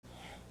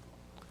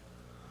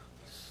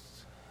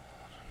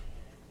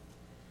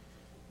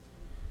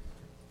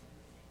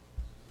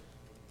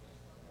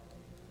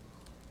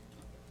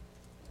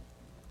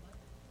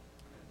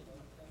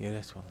يا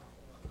ريت والله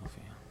ما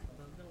فيها.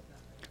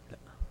 لا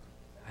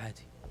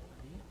عادي.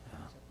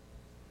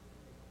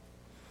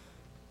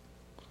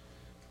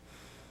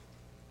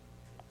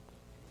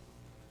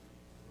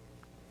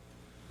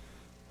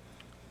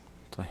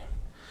 طيب.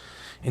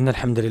 إن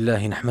الحمد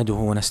لله نحمده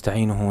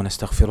ونستعينه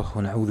ونستغفره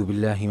ونعوذ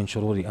بالله من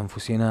شرور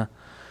أنفسنا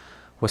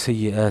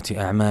وسيئات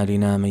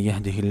أعمالنا. من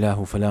يهده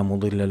الله فلا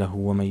مضل له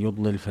ومن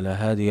يضلل فلا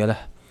هادي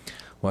له،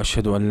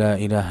 وأشهد أن لا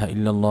إله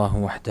إلا الله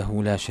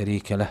وحده لا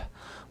شريك له،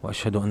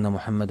 وأشهد أن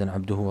محمدا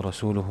عبده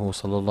ورسوله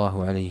صلى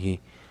الله عليه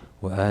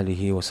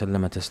وآله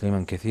وسلم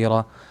تسليما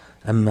كثيرا.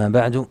 أما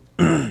بعد.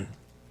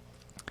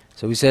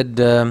 So we said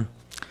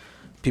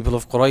people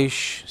of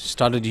Quraysh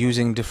started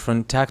using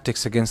different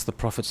tactics against the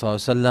Prophet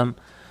ﷺ,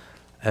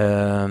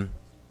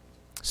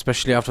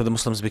 especially after the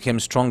Muslims became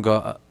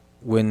stronger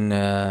when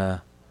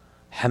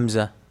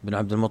Hamza bin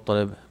Abdul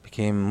Muttalib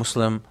became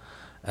Muslim,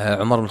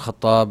 Umar bin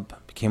Khattab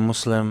became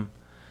Muslim.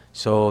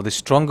 So the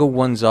stronger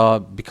ones are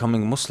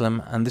becoming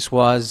Muslim, and this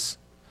was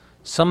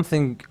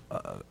something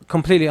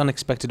completely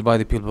unexpected by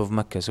the people of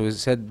Mecca. So it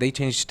said they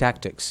changed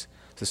tactics.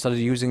 They started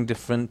using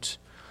different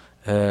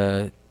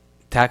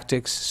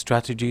tactics,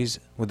 strategies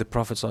with the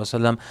Prophet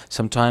ﷺ,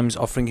 sometimes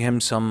offering him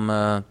some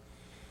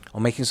or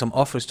making some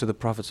offers to the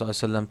Prophet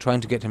ﷺ,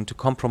 trying to get him to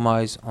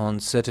compromise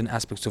on certain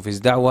aspects of his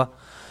da'wah,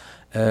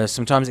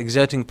 sometimes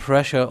exerting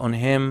pressure on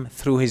him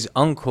through his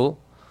uncle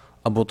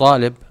Abu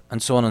Talib, and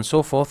so on and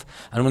so forth.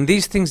 And when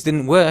these things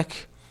didn't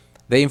work,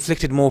 they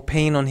inflicted more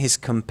pain on his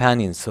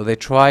companions. So they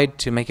tried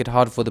to make it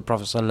hard for the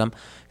Prophet ﷺ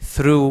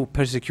through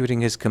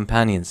persecuting his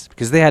companions,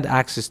 because they had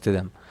access to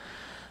them.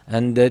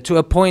 And to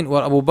a point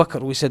where Abu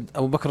Bakr, we said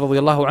Abu Bakr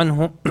radiallahu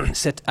anhu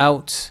set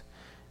out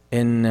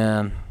in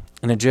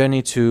a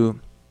journey to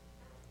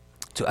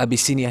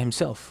Abyssinia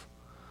himself.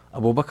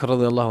 Abu Bakr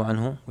radiallahu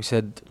anhu, we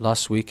said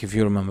last week, if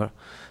you remember,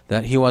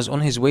 that he was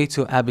on his way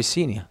to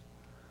Abyssinia.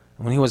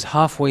 When he was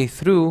halfway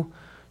through,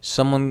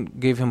 someone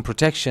gave him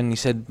protection. He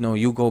said, no,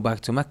 you go back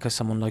to Mecca.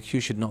 Someone like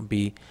you should not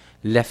be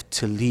left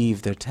to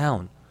leave their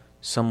town.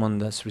 Someone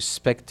that's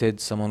respected,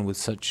 someone with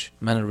such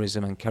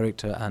mannerism and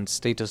character and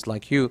status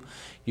like you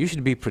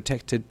should be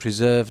protected,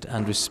 preserved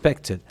and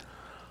respected.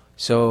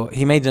 So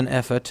he made an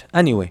effort.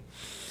 Anyway,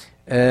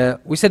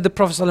 we said the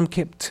Prophet ﷺ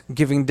kept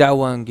giving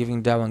da'wah and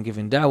giving da'wah and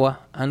giving da'wah.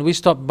 And we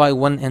stopped by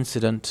one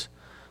incident.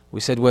 We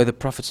said where the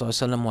Prophet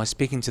ﷺ was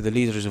speaking to the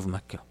leaders of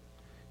Mecca,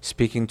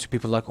 speaking to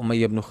people like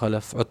Umayyah ibn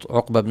Khalaf,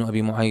 Uqba ibn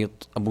Abi Mu'ayyid,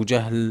 Abu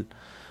Jahl,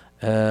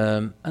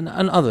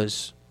 and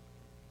others.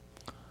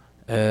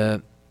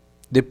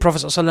 The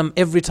Prophet ﷺ,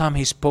 every time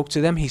he spoke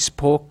to them, he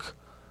spoke,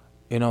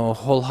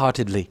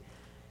 wholeheartedly.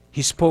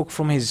 He spoke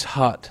from his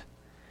heart.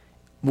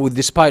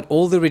 Despite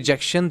all the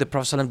rejection, the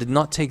Prophet ﷺ did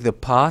not take the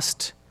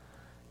past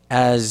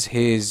as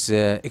his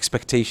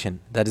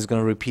expectation that is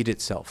going to repeat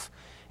itself.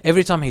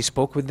 Every time he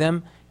spoke with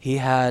them, he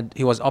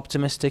was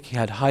optimistic. He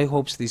had high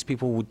hopes these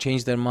people would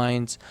change their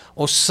minds,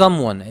 or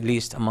someone at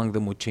least among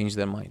them would change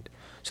their mind.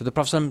 So the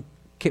Prophet ﷺ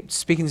kept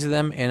speaking to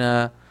them in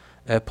a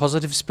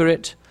positive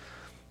spirit,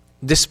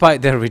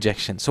 despite their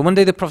rejection. So one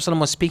day the Prophet ﷺ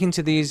was speaking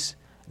to these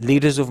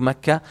leaders of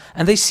Mecca,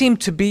 and they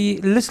seemed to be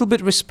a little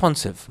bit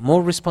responsive,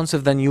 more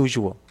responsive than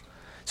usual.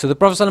 So the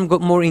Prophet ﷺ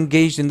got more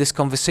engaged in this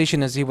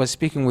conversation as he was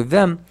speaking with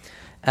them.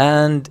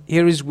 And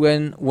here is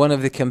when one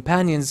of the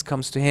companions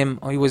comes to him,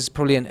 or he was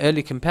probably an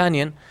early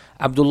companion,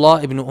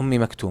 Abdullah ibn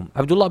Maktoum.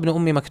 Abdullah ibn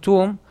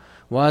Maktoum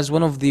was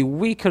one of the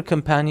weaker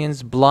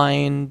companions,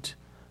 blind,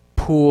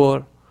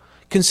 poor,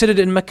 considered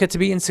in Mecca to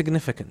be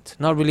insignificant,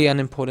 not really an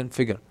important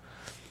figure.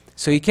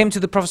 So he came to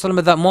the Prophet ﷺ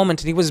at that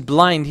moment, and he was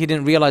blind. He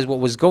didn't realize what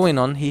was going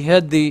on. He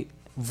heard the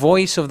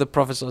voice of the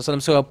Prophet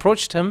ﷺ, so he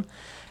approached him,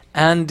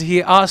 and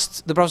he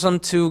asked the Prophet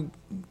ﷺ to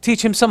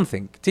teach him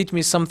something. Teach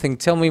me something.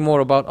 Tell me more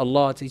about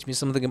Allah. Teach me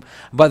something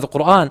about the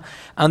Quran.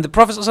 And the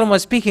Prophet ﷺ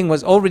was speaking,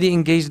 was already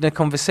engaged in a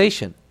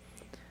conversation.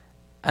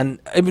 And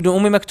Ibn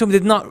Maktoum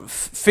did not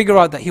figure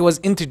out that he was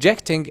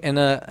interjecting in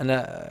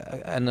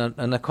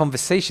a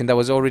conversation that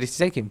was already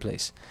taking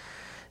place.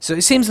 So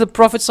it seems the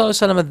Prophet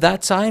ﷺ at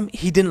that time,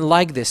 he didn't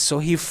like this. So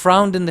he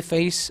frowned in the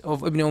face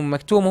of Ibn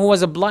Maktoum, who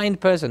was a blind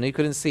person. He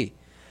couldn't see.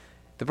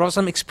 The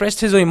Prophet ﷺ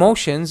expressed his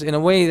emotions in a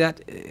way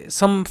that there was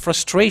some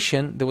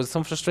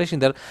frustration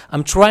that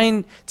I'm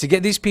trying to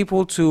get these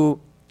people to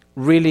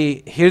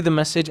really hear the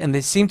message, and they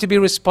seem to be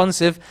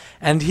responsive,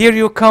 and here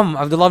you come,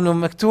 Abdullah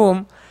ibn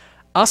Maktoum,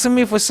 asking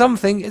me for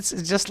something. It's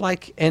just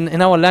like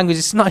in our language,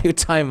 it's not your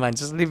time, man,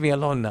 just leave me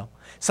alone now.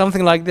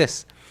 Something like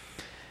this.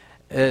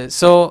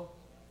 So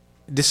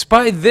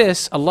despite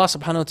this, Allah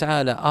subhanahu wa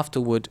ta'ala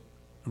afterward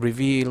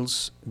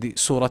reveals the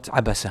Surah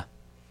Abasa.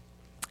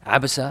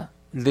 Abasa,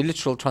 the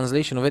literal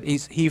translation of it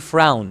is he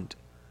frowned.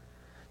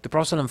 The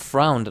Prophet ﷺ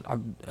frowned at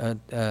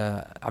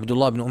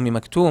Abdullah ibn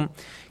Maktoum,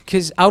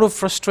 because out of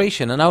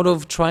frustration and out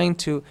of trying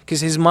to,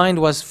 because his mind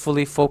was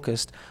fully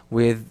focused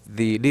with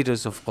the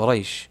leaders of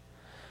Quraysh.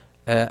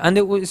 And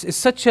it's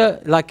such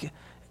a,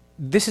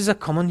 this is a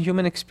common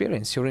human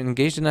experience. You're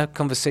engaged in a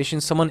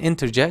conversation, someone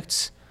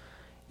interjects,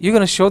 you're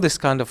going to show this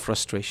kind of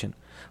frustration.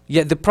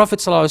 Yet the Prophet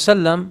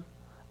ﷺ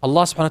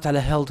Allah subhanahu wa ta'ala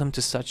held him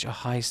to such a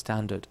high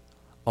standard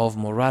of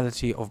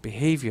morality, of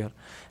behavior,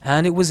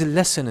 and it was a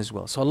lesson as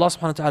well. So Allah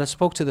subhanahu wa ta'ala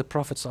spoke to the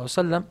Prophet sallallahu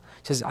alaihi wasallam,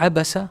 says,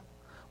 Abasa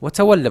wa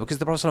tawalla, because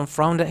the Prophet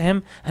frowned at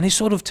him and he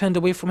sort of turned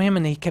away from him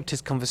and he kept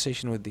his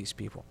conversation with these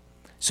people.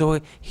 So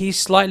he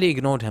slightly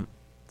ignored him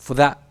for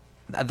that,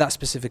 at that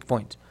specific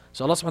point.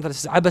 So Allah subhanahu wa ta'ala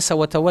says, Abasa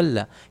wa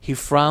tawalla, he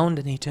frowned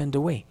and he turned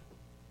away.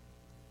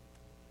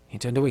 He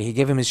turned away, he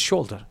gave him his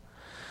shoulder.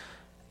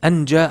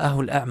 أن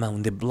جاءه الأعمى,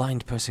 when the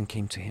blind person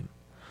came to him.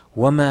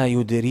 وَمَا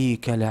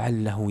يُدْرِيكَ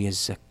لَعَلَّهُ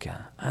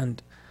يَزَّكَّى.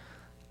 And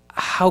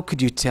how could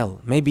you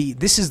tell? Maybe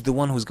this is the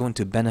one who's going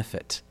to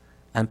benefit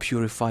and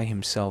purify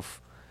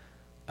himself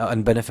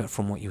and benefit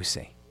from what you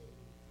say.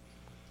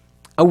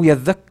 أو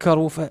يذكر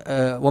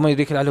وما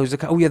يدريك لعله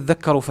يزكى أو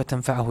يذكر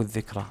فتنفعه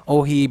الذكرى.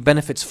 Or he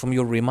benefits from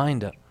your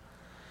reminder.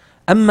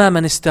 أما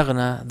من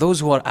استغنى,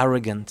 those who are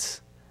arrogant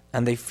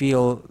and they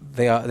feel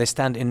they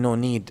stand in no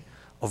need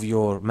of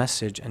your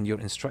message and your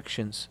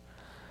instructions.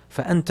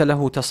 فأنت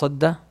له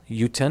تصدى,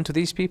 you turn to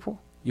these people,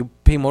 you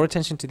pay more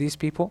attention to these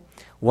people.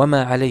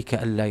 وما عليك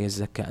ألا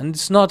يزكى, and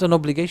it's not an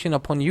obligation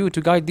upon you to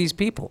guide these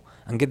people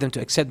and get them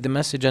to accept the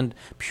message and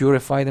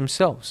purify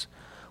themselves.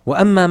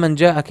 وأما من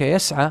جاءك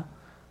يسعى,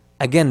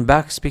 again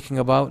back speaking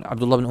about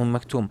Abdullah ibn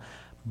Maktoum,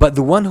 but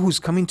the one who's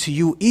coming to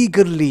you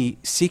eagerly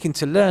seeking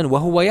to learn,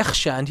 وهو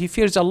يخشى, and he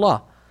fears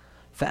Allah.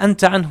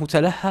 فأنت عنه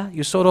تلهى,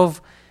 you sort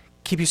of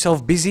keep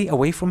yourself busy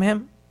away from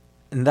him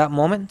in that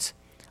moment.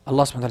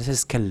 Allah subhanahu wa ta'ala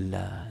says,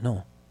 كلا,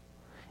 no.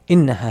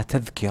 إنها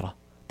تذكرة,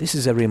 this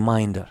is a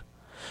reminder.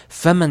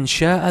 فمن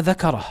شاء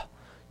ذكره,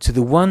 to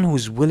the one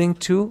who's willing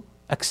to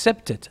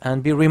accept it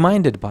and be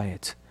reminded by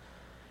it.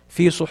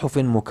 في صحف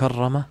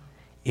مكرمة,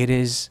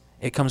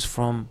 it comes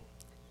from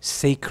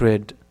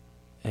sacred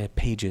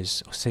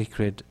pages or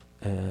sacred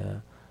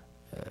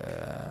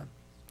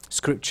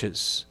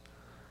scriptures.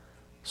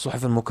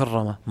 صحف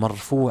مكرمة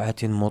مرفوعة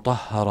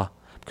مطهرة,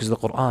 because the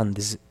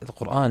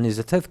Quran is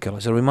a tadhkirah,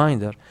 it's a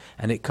reminder,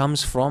 and it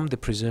comes from the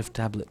preserved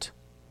tablet.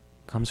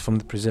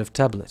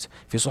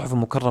 في صحف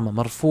مكرمة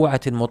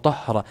مرفوعة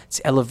مطهرة,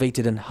 it's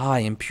elevated and high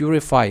and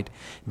purified.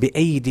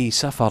 بأيدي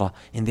سفرة,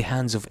 in the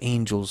hands of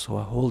angels who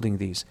are holding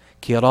these.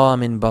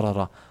 كرام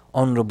بررة,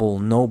 honorable,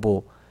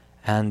 noble,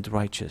 and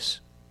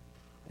righteous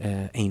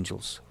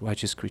angels,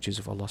 righteous creatures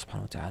of Allah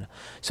subhanahu wa ta'ala.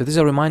 So this is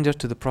a reminder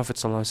to the Prophet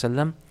sallallahu alaihi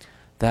wasallam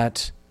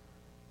that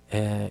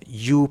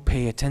you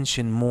pay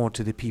attention more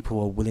to the people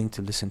who are willing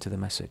to listen to the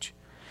message.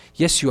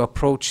 Yes, you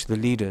approach the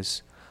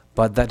leaders,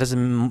 but that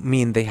doesn't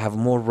mean they have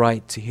more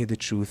right to hear the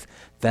truth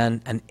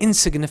than an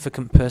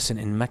insignificant person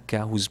in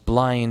Mecca who's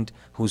blind,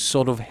 who's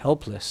sort of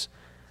helpless.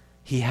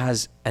 He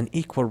has an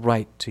equal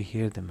right to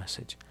hear the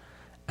message.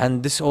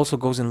 And this also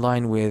goes in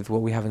line with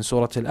what we have in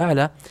Surah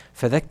Al-A'la,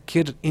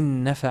 فَذَكِّرْ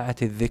إِن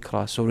نَفَعَتِ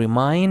الذِّكْرَى. So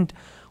remind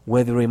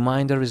where the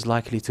reminder is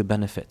likely to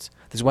benefit.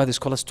 This is why the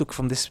scholars took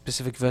from this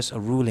specific verse a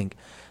ruling.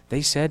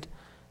 They said,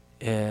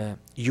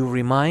 you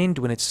remind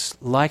when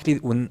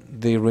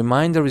the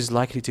reminder is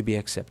likely to be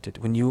accepted,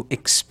 when you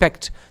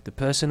expect the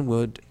person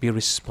would be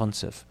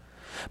responsive.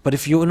 But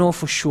if you know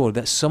for sure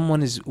that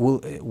someone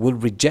will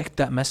reject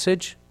that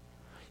message,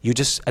 you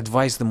just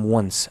advise them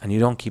once and you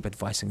don't keep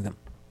advising them.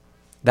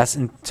 That's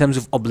in terms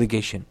of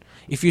obligation.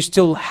 If you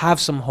still have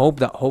some hope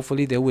that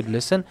hopefully they would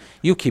listen,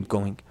 you keep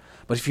going.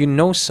 But if you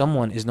know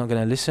someone is not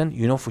going to listen,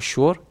 you know for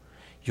sure,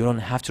 you don't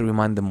have to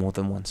remind them more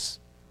than once.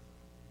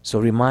 So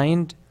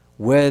remind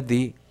where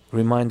the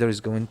reminder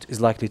is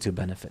likely to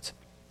benefit.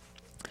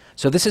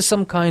 So this is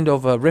some kind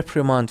of a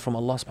reprimand from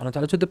Allah subhanahu wa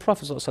ta'ala to the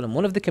Prophet sallallahu alaihi wasallam.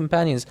 One of the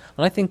companions,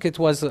 and I think it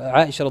was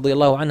Aisha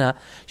radiyallahu anha,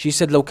 she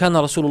said, لو كان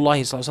رسول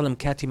الله صلى الله عليه وسلم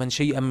كاتما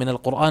شيئا من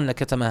القرآن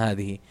لكتم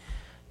هذه.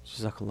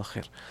 جزاك الله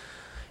خير.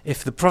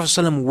 If the Prophet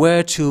sallallahu alaihi wasallam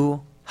were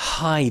to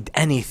hide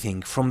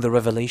anything from the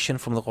revelation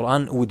from the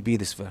Quran, it would be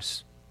this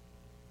verse.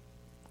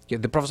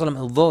 The Prophet ﷺ,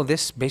 although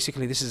this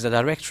is a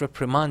direct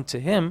reprimand to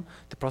him,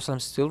 the Prophet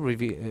ﷺ still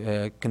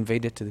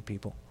conveyed it to the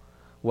people.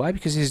 Why?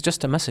 Because he's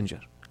just a messenger.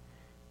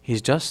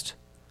 He's just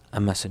a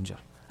messenger.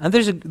 And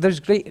there's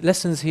great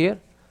lessons here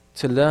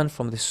to learn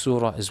from this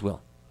surah as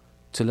well.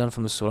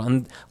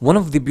 And one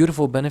of the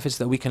beautiful benefits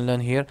that we can learn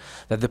here,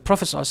 that the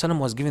Prophet ﷺ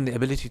was given the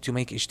ability to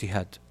make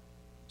ijtihad.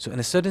 So in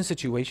a certain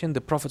situation,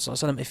 the Prophet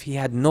ﷺ, if he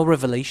had no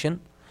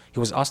revelation, he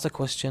was asked a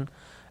question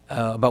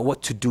about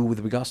what to do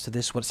with regards to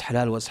this, what's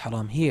halal, what's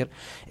haram here.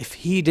 If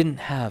he didn't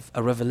have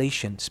a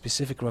revelation,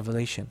 specific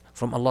revelation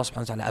from Allah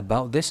subhanahu wa ta'ala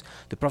about this,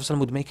 the Prophet ﷺ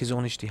would make his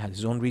own ijtihad,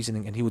 his own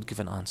reasoning, and he would give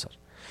an answer.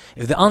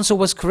 If the answer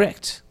was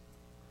correct,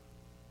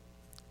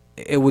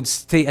 it would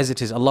stay as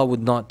it is. Allah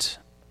would not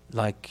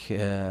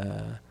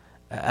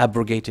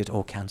abrogate it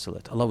or cancel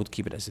it. Allah would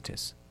keep it as it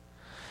is.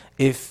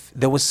 If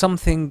there was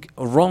something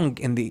wrong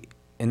in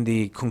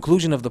the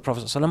conclusion of the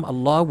Prophet ﷺ,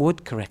 Allah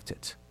would correct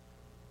it.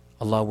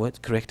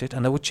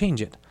 And I would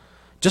change it.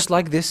 Just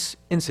like this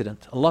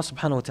incident, Allah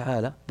subhanahu wa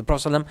ta'ala, the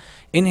Prophet ﷺ,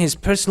 in his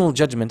personal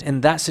judgment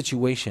in that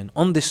situation,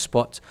 on this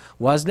spot,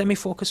 was let me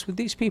focus with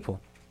these people.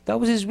 That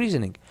was his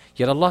reasoning.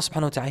 Yet Allah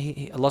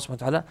subhanahu wa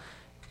ta'ala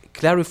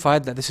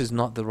clarified that this is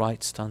not the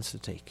right stance to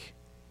take.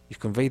 You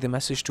convey the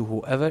message to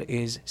whoever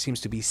seems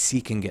to be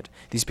seeking it.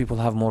 These people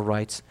have more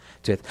rights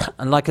to it.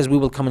 And like as we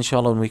will come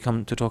inshallah when we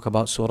come to talk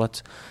about Surah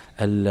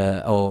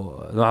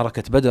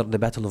Ma'arakat Badr, the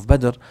Battle of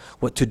Badr,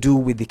 what to do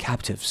with the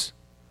captives.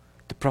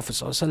 The Prophet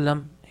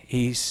ﷺ,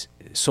 he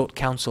sought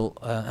counsel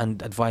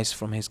and advice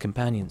from his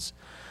companions.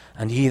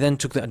 And he then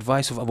took the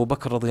advice of Abu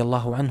Bakr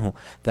radiallahu anhu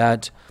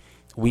that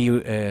we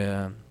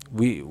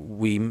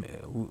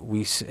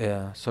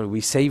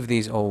save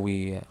these, or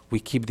we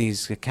keep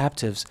these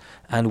captives,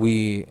 and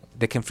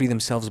they can free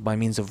themselves by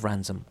means of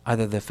ransom.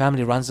 Either the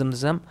family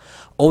ransoms them,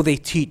 or they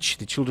teach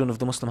the children of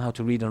the Muslim how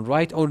to read and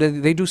write, or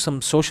they do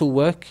some social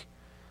work,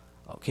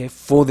 okay,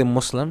 for the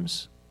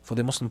Muslims, for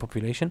the Muslim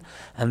population,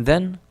 and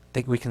then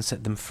we can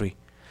set them free.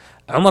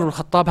 Umar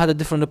al-Khattab had a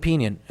different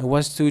opinion. It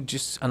was to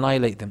just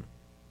annihilate them,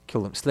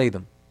 kill them, slay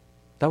them.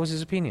 That was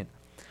his opinion.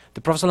 The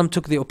Prophet ﷺ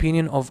took the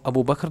opinion of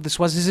Abu Bakr. This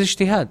was his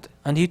ijtihad,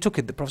 and he took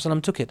it. The Prophet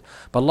ﷺ took it.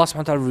 But Allah subhanahu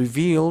wa ta'ala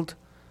revealed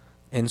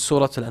in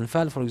Surah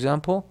Al-Anfal, for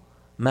example,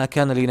 ما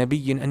كان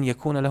لنبي أن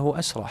يكون له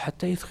أسرى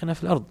حتى يثخن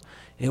في الأرض.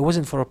 It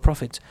wasn't for a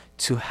prophet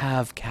to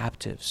have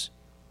captives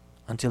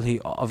until he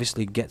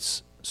obviously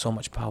gets so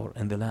much power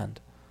in the land.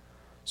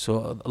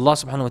 So Allah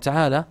subhanahu wa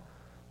ta'ala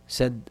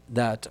said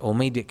that, or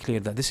made it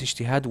clear that this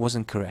ijtihad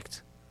wasn't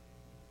correct.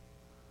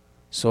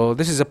 So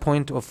this is a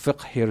point of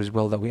fiqh here as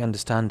well, that we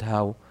understand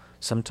how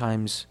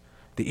sometimes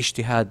the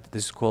ijtihad,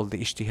 this is called the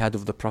ijtihad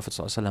of the Prophet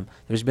ﷺ.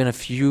 There's been a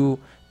few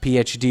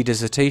PhD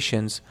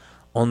dissertations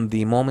on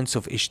the moments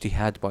of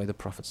ijtihad by the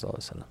Prophet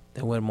ﷺ.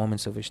 There were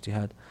moments of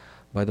ijtihad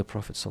by the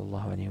Prophet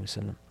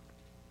ﷺ.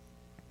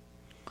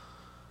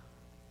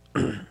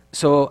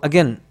 So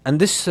again,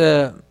 and this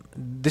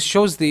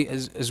shows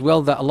as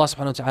well that Allah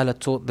subhanahu wa ta'ala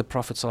taught the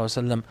Prophet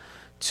ﷺ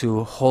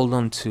to hold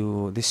on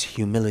to this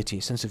humility,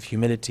 sense of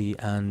humility,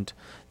 and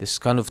this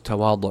kind of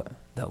tawadu,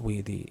 that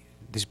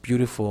this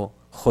beautiful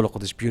khuluq,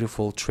 this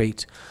beautiful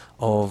trait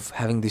of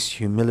having this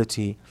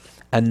humility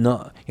and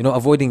not,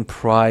 avoiding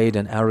pride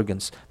and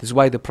arrogance. This is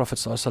why the Prophet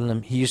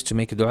ﷺ, he used to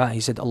make a dua.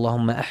 He said,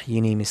 Allahumma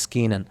ahyini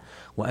miskinan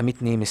wa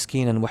amitni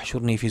miskinan wa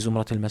ahshurni fi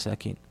zumratil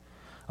masakin.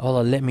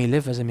 Allah, let me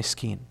live as a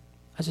miskin,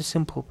 as a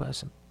simple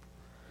person,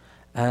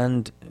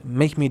 and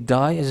make me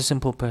die as a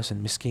simple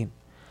person, miskin.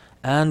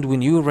 And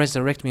when you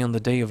resurrect me on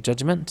the day of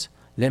judgment,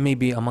 let me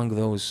be among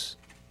those,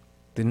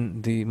 the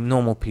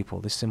normal people,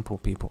 the simple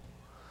people.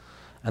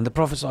 And the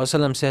Prophet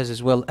ﷺ says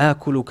as well,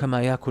 آكل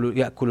كما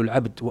يأكل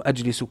العبد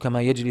وأجلس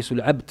كما يجلس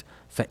العبد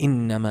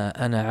فإنما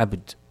أنا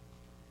عبد.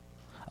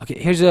 Okay,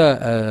 here's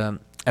a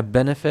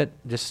benefit,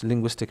 just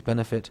linguistic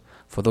benefit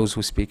for those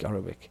who speak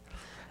Arabic.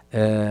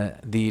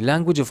 The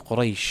language of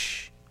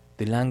Quraysh,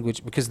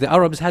 because the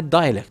Arabs had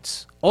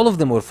dialects. All of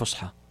them were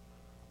Fusha.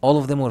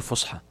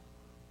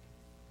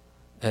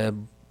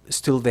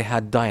 Still they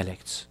had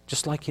dialects.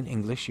 Just like in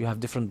English, you have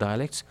different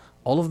dialects.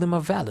 All of them are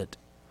valid.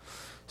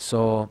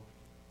 So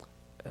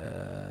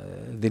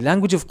the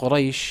language of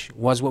Quraysh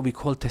was what we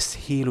call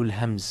Tasheel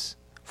al-Hamz,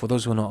 for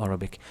those who know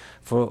Arabic.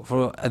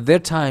 For at their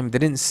time, they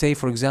didn't say,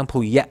 for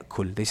example,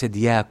 Ya'kul. They said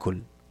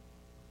Ya'kul.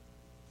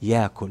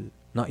 Ya'kul,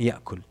 not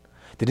Ya'kul.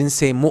 They didn't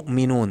say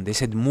Mu'minun. They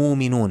said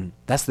Mu'minun.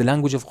 That's the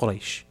language of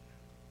Quraysh.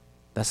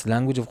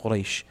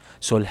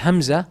 So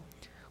al-Hamza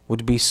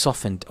would be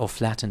softened or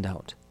flattened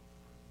out.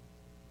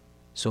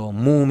 So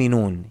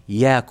Mu'minun,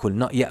 Ya'kul,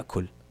 not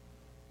Ya'kul.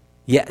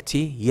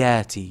 Ya'ti,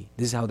 Yati.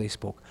 This is how they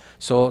spoke.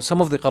 So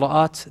some of the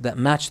qira'at that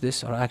match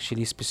this are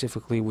actually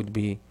specifically would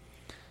be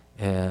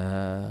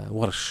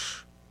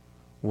Warsh.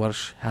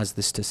 Warsh has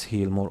this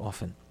tasheel more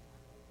often.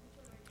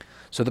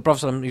 So the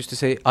Prophet ﷺ used to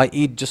say, I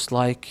eat just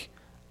like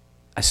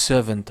a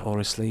servant or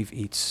a slave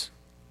eats.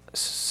 A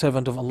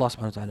servant of Allah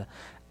subhanahu wa ta'ala.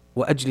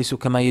 وَأَجْلِسُ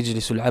كَمَا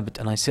يَجْلِسُ الْعَبْدِ.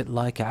 And I sit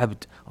like a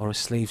abd, or a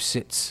slave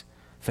sits.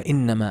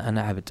 فَإِنَّمَا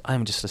أَنَا عَبْدِ. I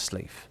am just a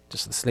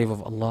slave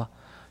of Allah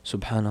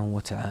subhanahu wa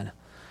ta'ala.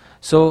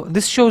 So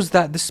this shows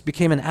that this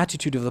became an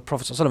attitude of the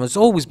Prophet ﷺ. It's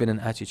always been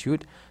an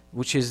attitude,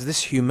 which is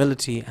this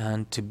humility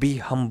and to be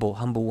humble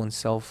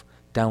oneself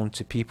down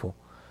to people,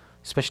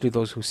 especially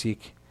those who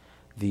seek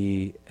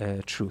the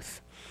truth.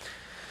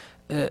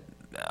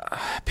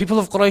 People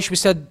of Quraysh, we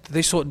said,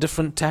 they sought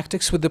different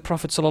tactics with the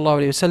Prophet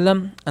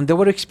ﷺ, and there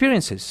were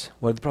experiences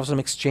where the Prophet ﷺ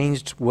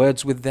exchanged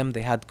words with them.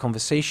 They had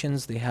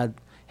conversations, they had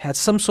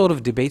some sort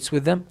of debates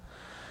with them.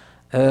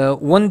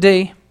 One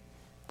day,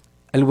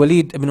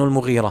 Al-Walid ibn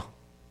al-Mughira,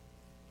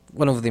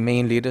 one of the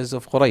main leaders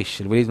of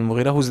Quraysh, Al-Walid ibn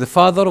al-Mughira, who's the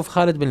father of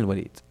Khalid bin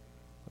al-Walid.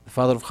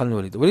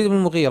 Walid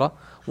ibn al-Mughira,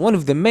 one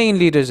of the main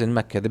leaders in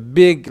Mecca, the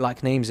big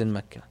names in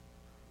Mecca.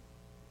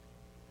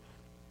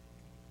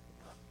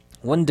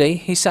 One day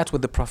he sat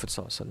with the Prophet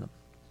ﷺ,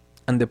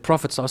 and the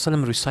Prophet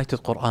ﷺ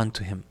recited Quran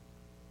to him.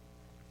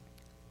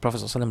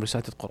 Prophet ﷺ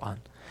recited Quran.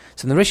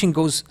 So the narration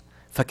goes,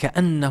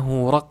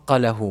 فَكَأَنَّهُ رَقَّ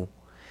لَهُ.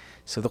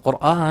 So the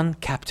Quran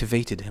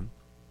captivated him,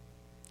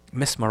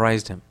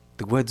 mesmerized him,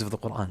 the words of the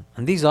Quran.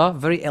 And these are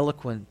very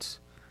eloquent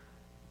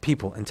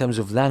people in terms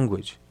of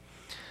language.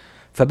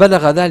 فَبَلَغَ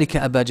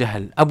ذَلِكَ أَبَا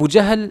جَهَلٍ. Abu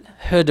Jahl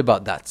heard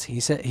about that.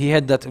 He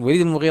heard that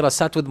Walid al-Mughira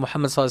sat with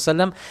Muhammad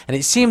ﷺ, and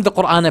it seemed the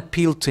Quran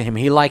appealed to him.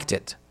 He liked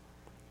it.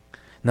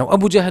 Now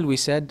Abu Jahl, we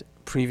said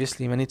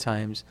previously many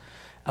times,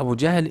 Abu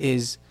Jahl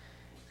is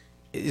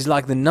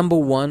like the number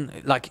one,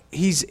 like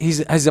he's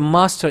as a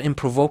master in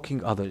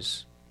provoking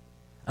others.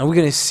 And we're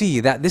going to see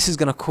that this is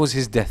going to cause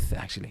his death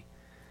actually.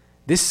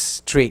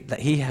 This trait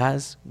that he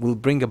has will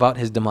bring about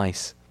his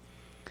demise.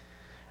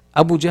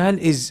 Abu Jahl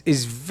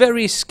is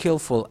very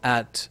skillful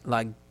at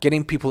like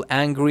getting people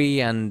angry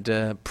and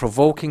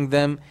provoking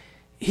them.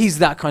 He's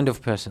that kind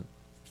of person.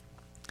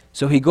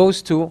 So he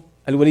goes to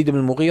Al-Walid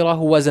ibn al-Mughira,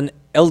 who was an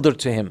elder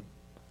to him.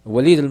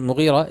 Walid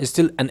al-Mughira is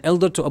still an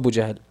elder to Abu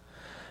Jahl.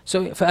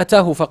 So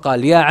فأتاه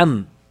فقال يا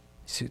عم.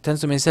 He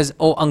turns to him and says,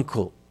 oh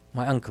uncle,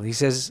 my uncle. He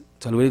says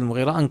to Al-Walid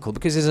al-Mughira, uncle,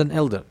 because he's an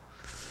elder.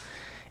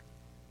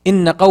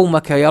 إن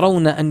قومك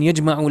يرون أن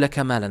يجمعوا لك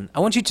مالا. I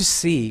want you to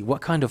see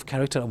what kind of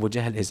character Abu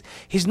Jahl is.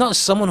 He's not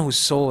someone who's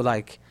so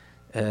like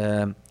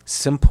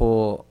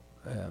simple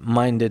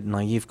minded,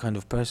 naive kind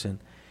of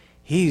person.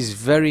 He's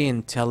very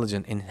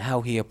intelligent in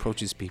how he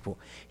approaches people.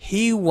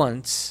 He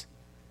wants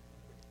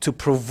to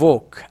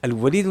provoke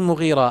Al-Walid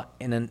al-Mughira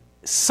in a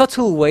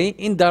subtle way,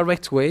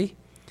 indirect way,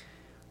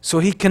 so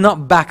he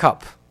cannot back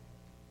up.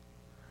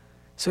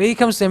 So he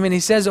comes to him and he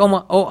says,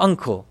 oh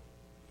uncle,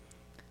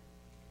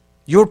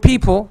 your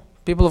people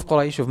of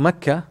Quraysh, of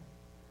Mecca,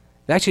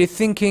 they're actually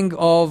thinking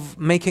of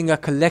making a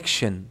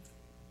collection.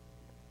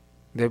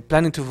 They're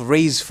planning to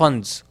raise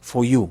funds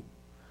for you.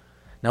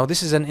 Now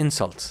this is an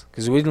insult,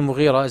 because Walid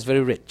al-Mughira is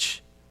very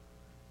rich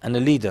and a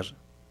leader.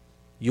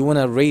 You want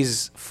to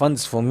raise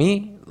funds for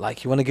me?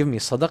 Like you want to give me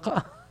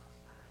sadaqah?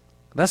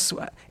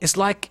 It's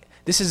like,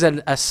 this is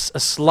a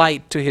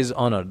slight to his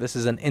honor. This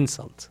is an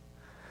insult.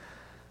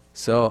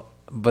 So,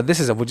 but this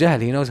is Abu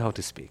Jahl, he knows how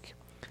to speak.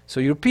 So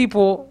your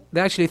people,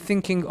 they're actually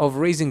thinking of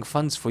raising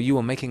funds for you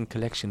and making a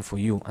collection for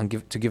you and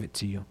give it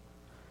to you.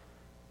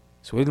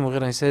 So Walid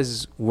al-Mughira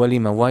says,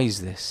 Walima, why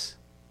is this?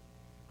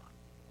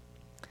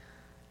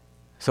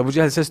 So Abu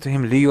Jahl says to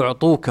him,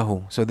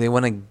 لِيُعْطُوكَهُ. So they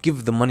want to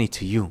give the money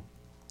to you.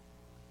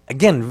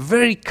 Again,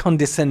 very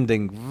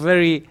condescending,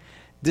 very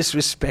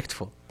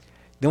disrespectful.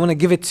 They want to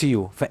give it to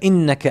you.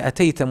 فَإِنَّكَ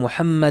أَتَيْتَ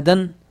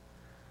مُحَمَّدًا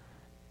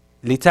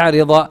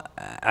لِتَعْرِضَ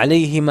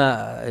عَلَيْهِ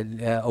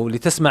أو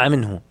لِتَسْمَعَ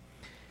مِنْهُ.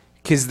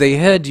 Because they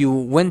heard you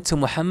went to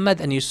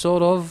Muhammad and you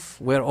sort of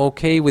were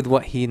okay with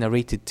what he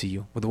narrated to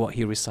you, with what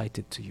he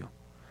recited to you.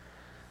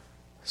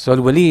 So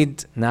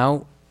Al-Walid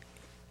now,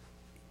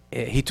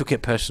 he took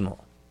it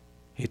personal.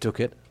 He took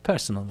it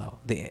personal now.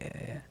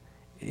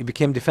 He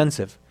became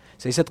defensive.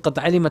 So he said, قَدْ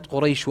عَلِمَتْ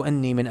قُرَيْشُ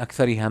أَنِّي مِنْ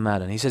أَكْثَرِهَا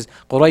مَالًا. He says,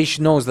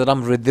 Quraysh knows that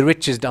I'm the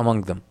richest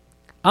among them.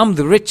 I'm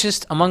the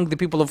richest among the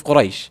people of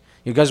Quraysh.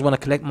 You guys want to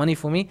collect money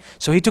for me?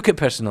 So he took it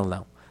personal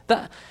now.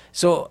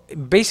 So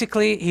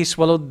basically he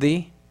swallowed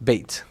the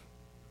bait.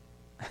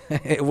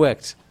 It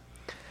worked.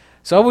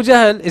 So Abu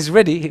Jahl is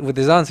ready with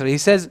his answer. He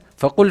says,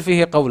 فَقُلْ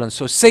فِيهِ قَوْلًا.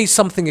 So say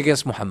something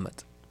against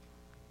Muhammad.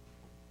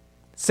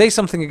 Say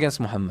something against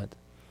Muhammad.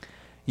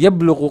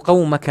 يَبْلُغُ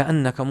قَوْمَكَ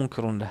أَنَّكَ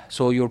مُنْكِرٌ لَهُ.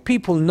 So your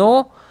people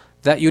know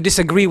that you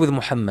disagree with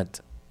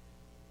Muhammad.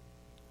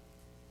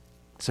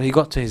 So he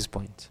got to his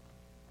point.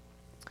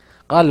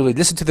 قال,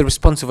 listen to the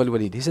response of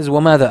Al-Walid. He says,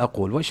 وَمَاذا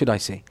أقول? What should I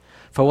say?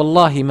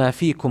 فَوَاللَّهِ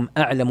مَا فِيكُمْ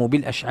أَعْلَمُ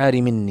بِالْأَشْعَارِ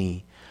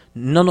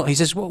مِنِّي. He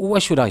says,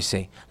 what should I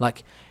say?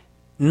 Like,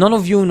 none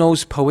of you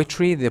knows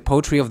poetry, the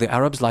poetry of the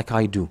Arabs, like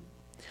I do.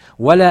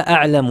 وَلَا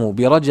أَعْلَمُ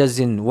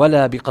بِرَجَزٍ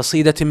وَلَا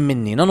بِقَصِيدَةٍ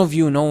مِنِّي. None of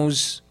you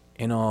knows,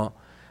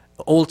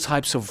 all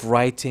types of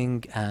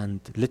writing and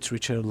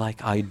literature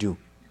like I do.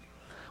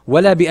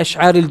 وَلَا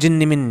بِأَشْعَارِ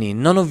الْجِنِّ مِنِّي.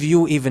 None of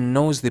you even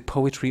knows the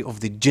poetry of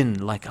the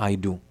jinn like I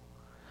do.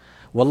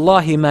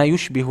 وَاللَّهِ مَا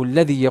يُشْبِهُ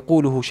الَّذِي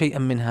يَقُولُهُ شَيْئًا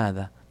مِّنْ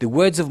هَذَا. The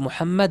words of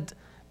Muhammad,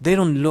 they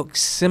don't look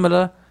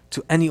similar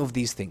to any of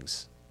these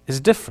things. It's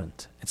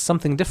different. It's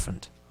something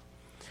different.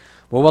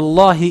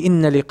 وَوَاللَّهِ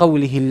إِنَّ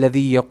لِقَوْلِهِ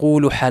الَّذِي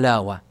يَقُولُ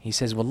حَلَاوَةً. He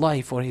says,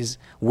 Wallahi, for his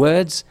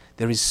words,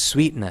 there is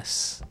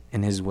sweetness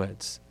in his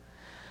words.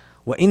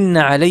 وَإِنَّ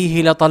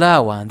عَلَيْهِ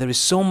لَطَلَاوَةً. There is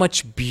so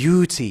much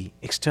beauty,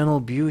 external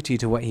beauty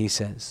to what he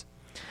says.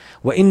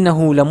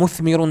 وَإِنَّهُ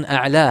لَمُثْمِرٌ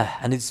أَعْلَاهُ.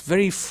 And it's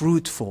very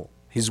fruitful.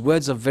 His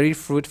words are very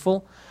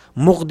fruitful.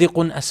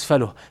 مُغْدِقٌ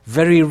أَسْفَلُهُ.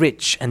 Very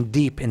rich and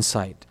deep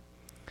inside.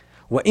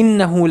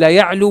 وَإِنَّهُ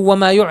لَيَعْلُو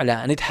وَمَا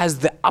يُعْلَى. And it has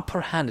the upper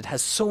hand. It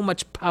has so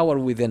much power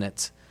within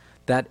it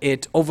that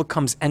it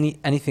overcomes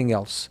anything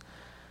else.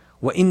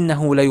 وَإِنَّهُ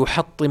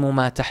لَيُحَطِّمُ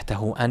مَا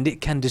تَحْتَهُ. And it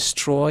can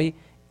destroy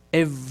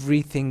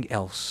everything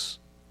else.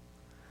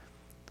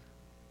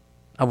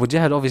 Abu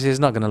Jahl obviously is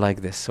not going to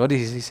like this. What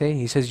does he say?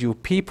 He says, "You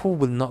people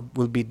will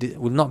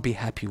not be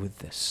happy with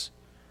this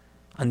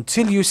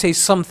until you say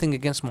something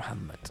against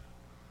Muhammad."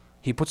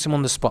 He puts him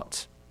on the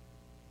spot.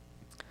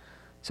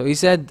 So he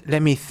said,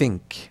 "Let me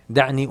think.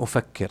 دعني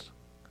أفكر."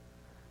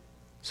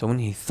 So when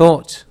he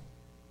thought,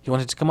 he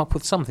wanted to come up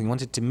with something. He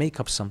wanted to make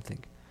up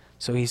something.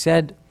 So he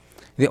said,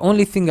 "The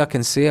only thing I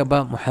can say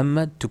about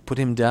Muhammad to put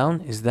him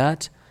down is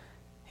that,"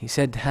 he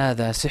said,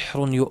 "هذا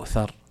سحر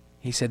يؤثر."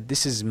 He said,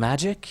 "This is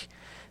magic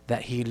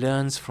that he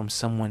learns from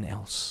someone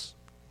else."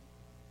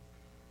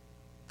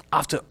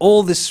 After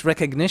all this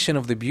recognition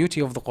of the beauty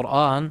of the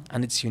Quran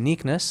and its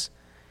uniqueness,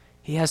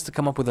 he has to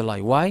come up with a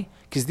lie. Why?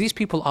 Because these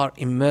people are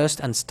immersed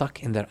and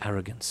stuck in their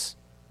arrogance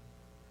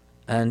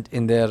and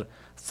in their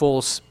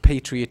false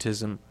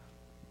patriotism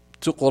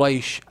to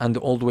Quraysh and the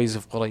old ways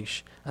of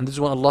Quraysh. And this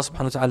is what Allah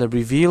subhanahu wa ta'ala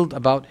revealed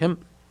about him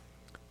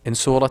in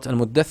Surah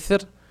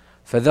Al-Muddathir.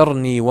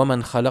 فَذَرْنِي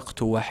وَمَنْ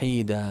خَلَقْتُ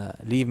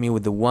وَحِيدًا. Leave me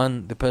with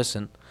the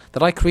person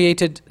that I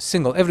created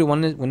single.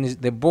 Everyone, when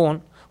they're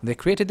born, when they're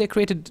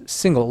created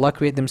single. Allah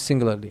created them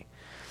singularly.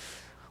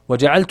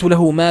 وَجَعَلْتُ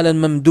لَهُ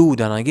مَالًا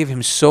مَمْدُودًا. I gave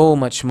him so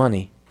much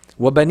money.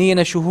 وَبَنِينَ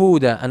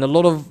شُهُودًا. And a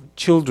lot of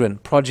children,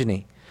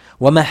 progeny.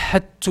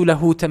 وَمَهَّدْتُ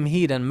لَهُ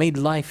تَمْهِيدًا. Made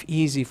life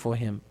easy for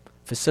him.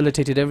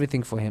 Facilitated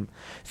everything for him.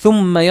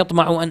 ثُمَّ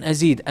يَطْمَعُ أَنْ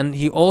أَزِيدَ. And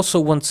he also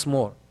wants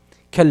more.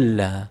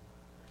 كَلَّا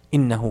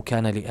إِنَّهُ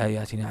كَانَ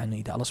لِآيَاتِنَا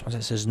عَنِيدًا. Allah subhanahu wa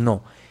ta'ala says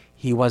no.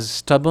 He was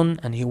stubborn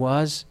and he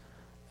was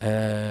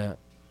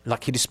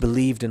like he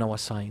disbelieved in our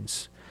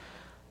signs.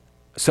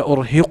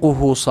 سَأُرْهِقُهُ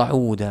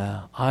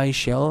صَعُودًا. I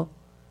shall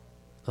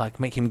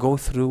make him go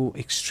through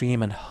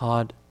extreme and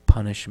hard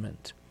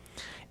punishment.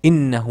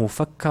 إِنَّهُ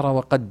فَكَّرَ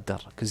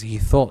وَقَدَّرَ. Because he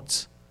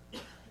thought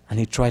and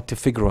he tried to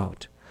figure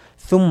out.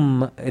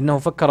 ثُمَّ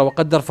إِنَّهُ فَكَّرَ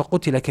وَقَدَّرَ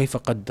فَقُتِلَ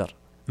كَيْفَ قَدَّرَ.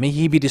 May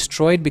he be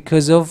destroyed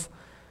because of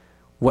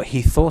what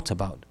he thought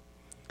about.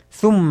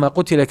 ثُمَّ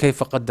قُتِلَ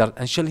كَيْفَ قَدَّرَ.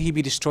 And shall he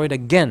be destroyed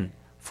again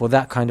for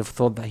that kind of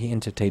thought that he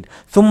entertained.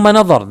 ثُمَّ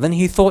نَظَرَ. Then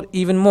he thought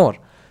even more.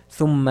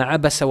 ثُمَّ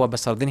عَبَسَ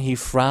وَبَسَرَ. Then he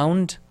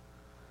frowned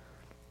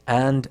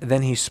and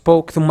then he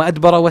spoke. ثُمَّ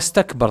أَدْبَرَ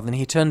وَاسْتَكْبَرَ. Then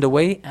he turned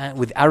away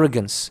with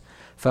arrogance.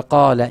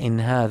 فَقَالَ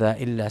إِنْ هَذَا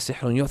إِلَّا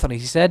سِحْرٌ يُؤْثَرُ. He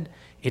said,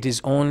 it is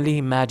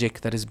only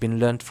magic that has been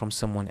learnt from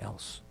someone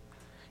else.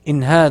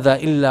 إِنْ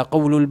هَذَا إِلَّا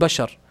قَوْلُ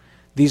الْبَشَرِ.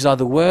 These are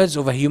the words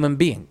of a human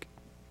being.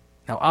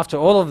 Now after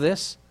all of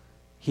this,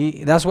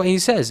 that's what he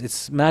says.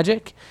 It's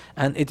magic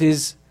and it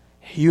is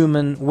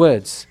human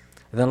words.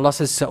 Then Allah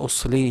says,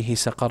 سَأُصْلِيهِ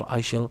سَقَرْ.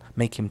 I shall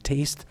make him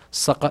taste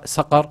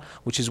Saqar,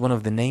 which is one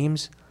of the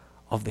names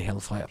of the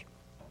hellfire.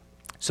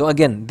 So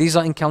again, these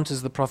are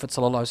encounters the Prophet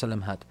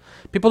ﷺ had.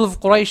 People of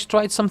Quraysh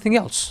tried something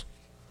else.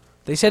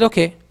 They said,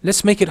 okay,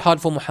 let's make it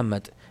hard for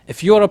Muhammad.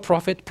 If you're a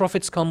prophet,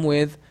 prophets come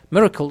with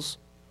miracles.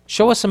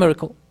 Show us a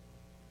miracle.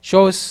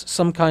 Show us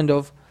some kind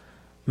of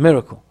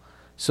miracle.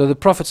 So the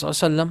Prophet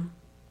ﷺ,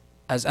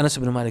 as Anas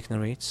ibn Malik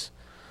narrates,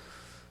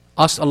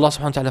 asked Allah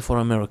subhanahu wa ta'ala for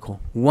a miracle.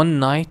 One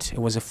night, it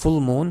was a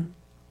full moon,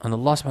 and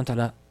Allah subhanahu wa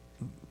ta'ala,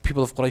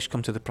 people of Quraysh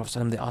come to the Prophet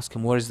ﷺ, they ask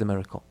him, where is the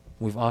miracle?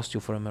 We've asked you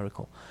for a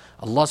miracle.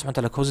 Allah subhanahu wa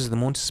ta'ala causes the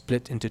moon to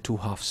split into two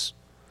halves.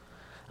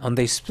 And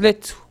they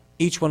split,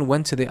 each one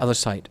went to the other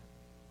side.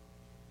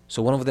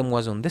 So one of them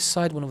was on this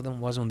side, one of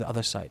them was on the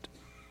other side.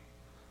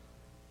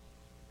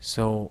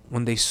 So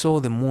when they saw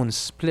the moon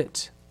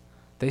split,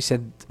 they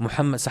said,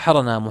 Muhammad,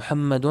 Saharana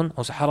Muhammadun,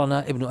 or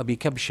Saharana ibn Abi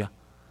Kabsha.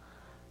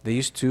 They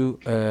used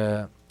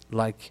to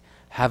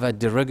have a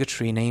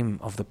derogatory name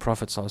of the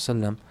Prophet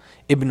ﷺ,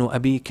 Ibn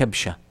Abi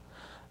Kabsha.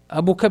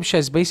 Abu Kabsha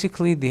is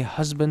basically the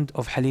husband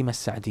of Halima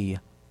al-Sa'diyya.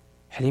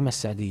 Halima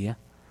al-Sa'diyya.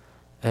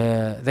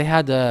 They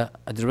had a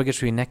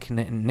derogatory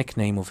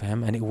nickname of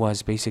him, and it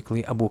was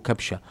basically Abu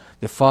Kabsha,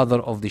 the father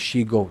of the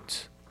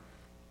she-goat.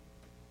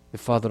 The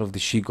father of the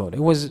she-goat. It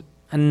was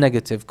a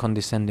negative,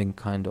 condescending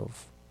kind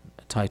of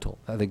title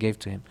that they gave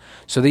to him.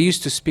 So they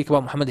used to speak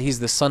about Muhammad, he's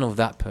the son of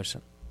that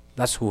person.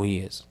 That's who he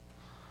is.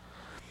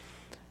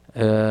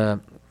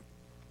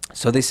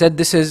 So they said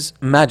this is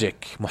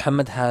magic.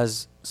 Muhammad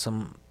has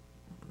some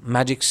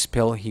magic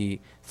spell.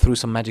 He threw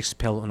some magic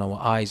spell on our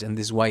eyes, and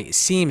this is why it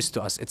seems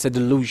to us it's a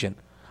delusion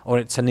or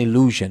it's an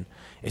illusion.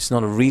 It's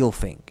not a real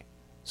thing.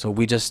 So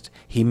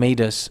he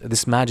made us,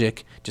 this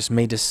magic just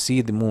made us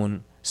see the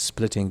moon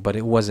splitting, but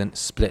it wasn't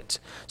split.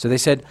 So they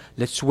said,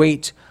 let's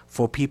wait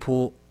for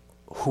people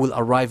who will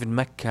arrive in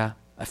Mecca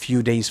a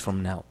few days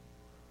from now,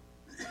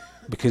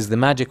 because the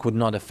magic would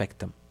not affect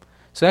them.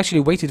 So they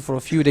actually waited for a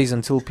few days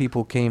until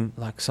people came,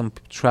 like some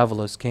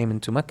travelers came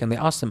into Mecca, and they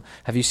asked them,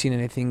 have you seen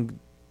anything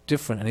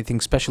different, anything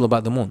special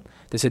about the moon?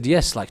 They said,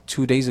 yes, like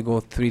 2 days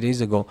ago, 3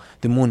 days ago,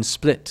 the moon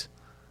split.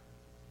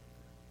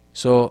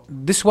 So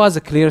this was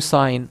a clear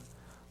sign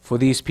for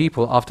these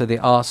people after they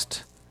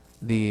asked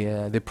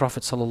the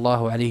Prophet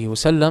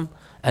ﷺ,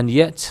 and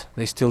yet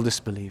they still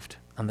disbelieved.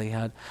 And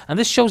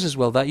this shows as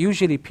well that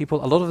usually a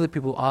lot of the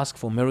people who ask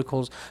for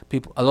miracles,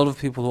 a lot of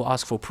people who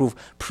ask for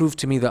prove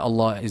to me that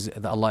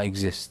Allah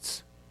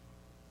exists.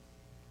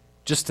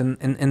 Just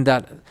in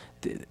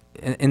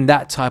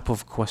that type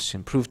of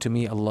question, prove to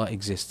me Allah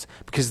exists,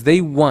 because they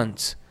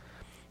want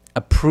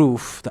a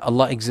proof that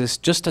Allah exists,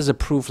 just as a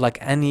proof like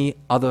any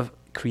other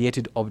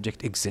created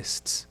object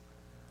exists.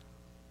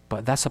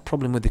 But that's a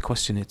problem with the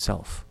question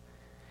itself,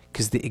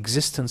 because the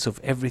existence of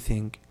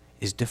everything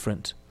is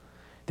different.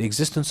 The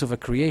existence of a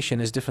creation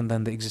is different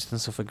than the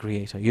existence of a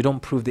creator. You don't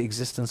prove the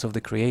existence of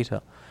the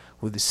creator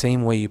with the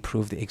same way you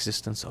prove the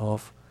existence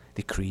of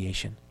the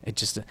creation.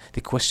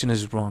 The question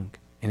is wrong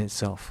in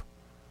itself.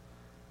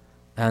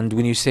 And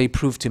when you say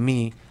prove to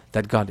me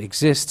that God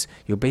exists,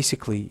 you're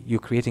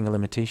creating a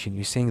limitation.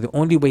 You're saying the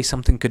only way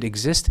something could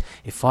exist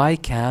if I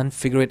can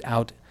figure it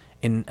out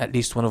in at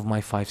least one of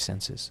my 5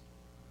 senses.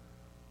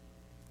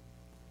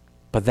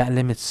 But that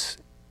limits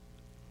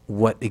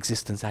what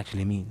existence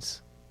actually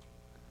means.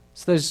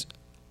 So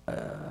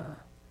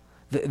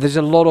there's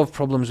a lot of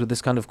problems with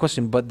this kind of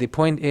question, but the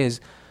point is,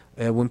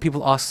 when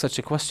people ask such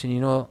a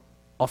question,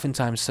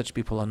 oftentimes such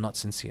people are not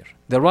sincere.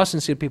 There are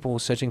sincere people who are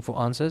searching for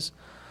answers,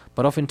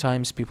 but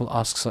oftentimes people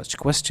ask such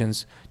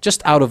questions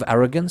just out of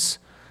arrogance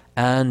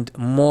and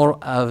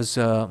it's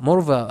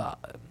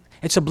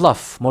a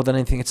bluff more than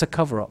anything. It's a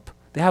cover-up.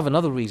 They have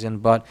another reason,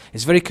 but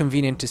it's very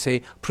convenient to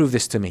say, prove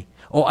this to me.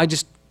 Or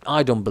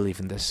I don't believe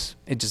in this.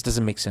 It just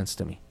doesn't make sense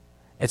to me.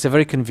 It's a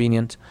very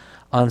convenient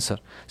answer.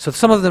 So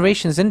some of the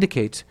narrations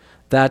indicate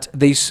that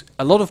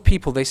a lot of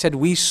people, they said,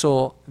 we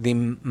saw the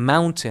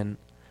mountain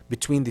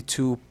between the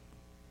two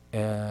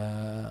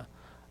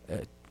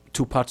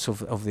parts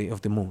of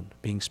the moon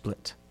being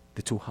split,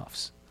 the two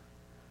halves.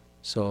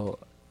 So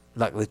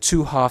like the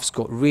two halves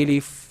got really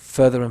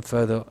further and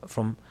further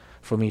from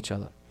each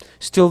other.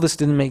 Still, this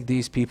didn't make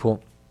these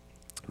people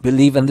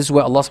believe, and this is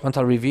what Allah subhanahu wa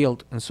ta'ala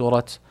revealed in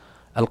Surah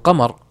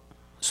Al-Qamar.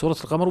 Surah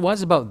Al-Qamar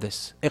was about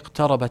this.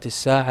 اقتربت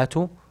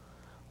الساعة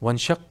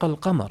وانشق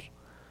القمر.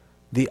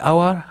 The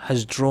hour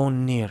has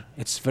drawn near.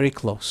 It's very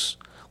close.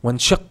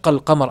 وانشق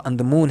القمر, and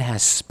the moon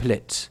has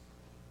split.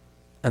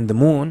 And the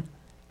moon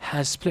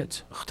has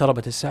split.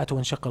 اقتربت الساعة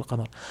وانشق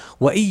القمر.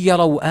 وإن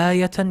يروا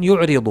آية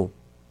يعرضوا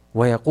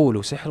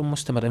ويقولوا سحر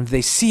مستمر. And if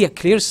they see a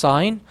clear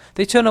sign,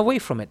 they turn away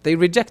from it. They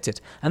reject it.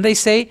 And they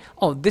say,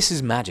 oh, this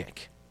is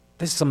magic.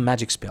 This is some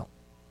magic spell.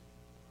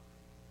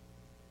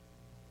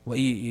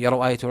 وإن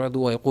يروا آية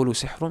يعرضوا ويقولوا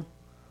سحر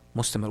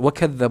مستمر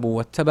وكذبوا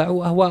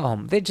واتبعوا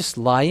أهواءهم. They're just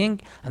lying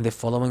and they're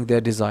following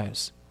their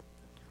desires.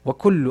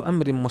 وكل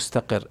أمر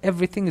مستقر.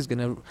 Everything is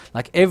gonna,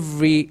 like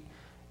every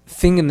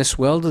thing in this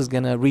world is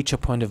gonna reach a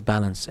point of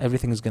balance.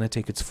 Everything is gonna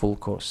take its full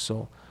course.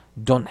 So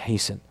don't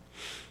hasten.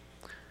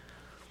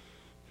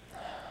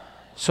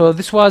 So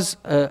this was,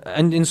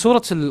 and in Surah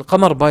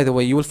Al-Qamar, by the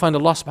way, you will find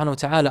Allah subhanahu wa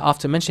ta'ala,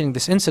 after mentioning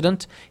this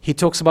incident, He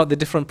talks about the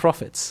different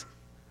prophets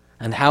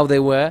and how they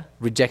were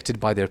rejected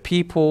by their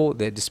people,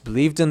 they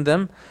disbelieved in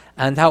them,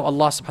 and how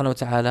Allah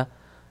subhanahu wa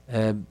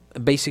ta'ala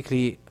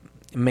basically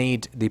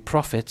made the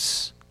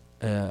prophets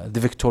the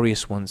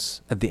victorious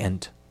ones at the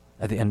end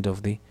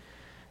of the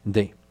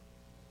day.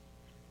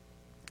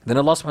 Then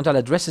Allah subhanahu wa ta'ala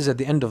addresses at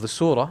the end of the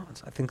surah,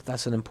 I think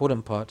that's an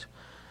important part,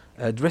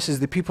 addresses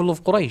the people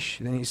of Quraysh.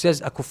 Then He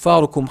says,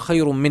 أَكُفَّارُكُمْ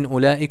خَيْرٌ مِّنْ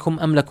أُولَٰئِكُمْ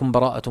أَمْ لَكُمْ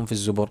بَرَاءَةٌ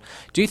فِي الزُّبُرِ.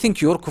 Do you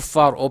think your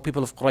kuffar or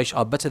people of Quraysh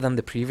are better than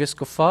the previous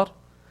kuffar?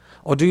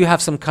 Or do you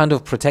have some kind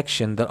of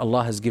protection that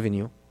Allah has given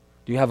you?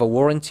 Do you have a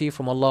warranty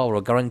from Allah or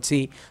a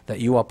guarantee that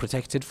you are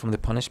protected from the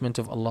punishment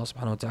of Allah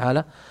subhanahu wa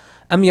ta'ala?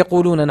 أَمْ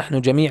يَقُولُونَ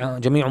نَحْنُ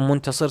جَمِيعٌ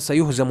مُنْتَصِرٌ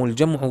سَيُهْزَمُ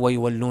الْجَمْعُ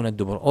وَيُوَلُّونَ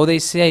الدُّبُرَ. Or they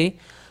say,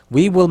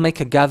 we will make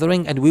a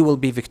gathering and we will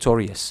be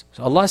victorious.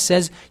 So Allah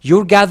says,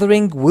 your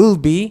gathering will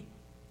be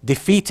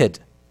defeated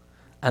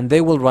and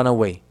they will run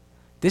away.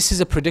 This is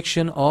a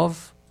prediction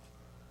of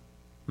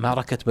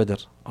Ma'rakat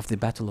Badr, of the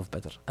Battle of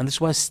Badr. And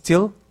this was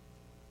still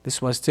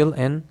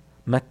in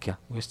Mecca.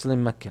 We're still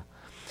in Mecca.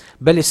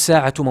 بل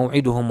الساعة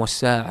موعدهم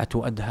والساعة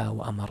أدهى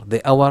وأمر.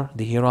 The hour,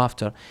 the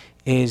hereafter,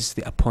 is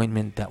the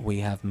appointment that we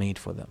have made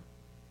for them.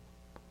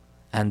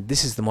 And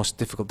this is the most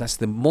difficult, that's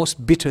the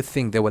most bitter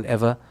thing they will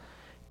ever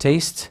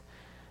taste.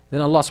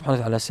 Then Allah subhanahu wa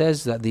ta'ala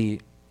says that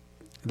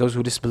those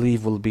who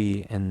disbelieve will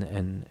be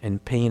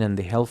in pain and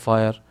the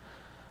hellfire.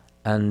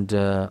 And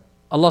Allah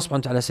subhanahu wa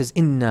ta'ala says,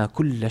 إِنَّا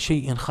كُلَّ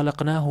شَيْءٍ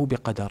خَلَقْنَاهُ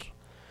بِقَدَرٍ.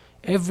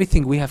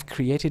 Everything we have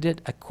created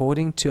it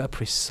according to a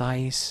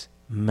precise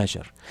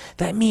measure.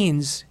 That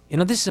means,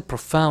 this is a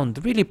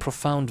profound, really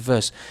profound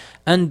verse.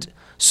 And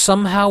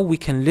somehow we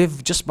can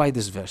live just by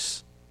this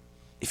verse.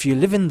 If you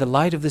live in the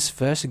light of this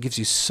verse, it gives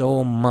you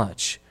so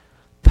much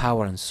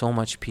power and so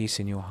much peace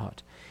in your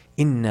heart.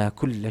 إِنَّا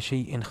كُلَّ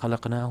شَيْءٍ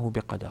خَلَقْنَاهُ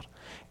بِقَدَرٍ.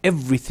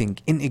 Everything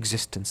in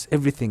existence,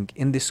 everything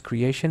in this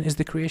creation is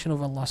the creation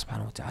of Allah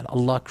subhanahu wa ta'ala.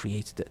 Allah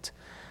created it.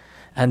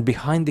 And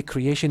behind the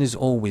creation is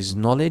always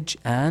knowledge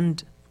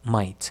and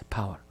might,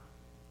 power.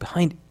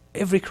 Behind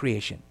every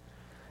creation.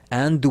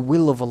 And the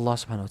will of Allah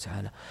subhanahu wa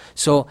ta'ala.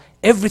 So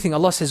everything,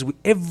 Allah says,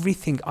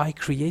 everything I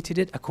created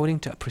it according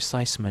to a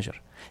precise measure.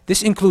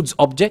 This includes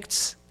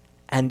objects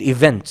and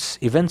events.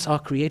 Events are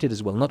created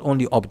as well, not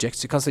only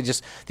objects. You can't say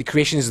just the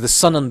creation is the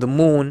sun and the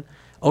moon,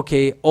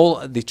 okay,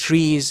 all the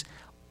trees.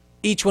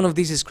 Each one of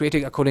these is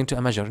created according to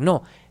a measure.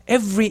 No,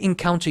 every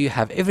encounter you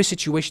have, every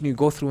situation you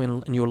go through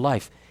in your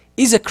life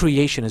is a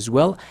creation as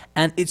well,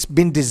 and it's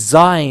been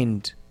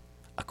designed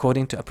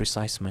according to a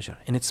precise measure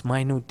in its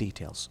minute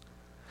details.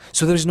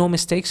 So there is no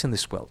mistakes in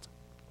this world.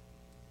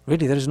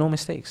 Really, there is no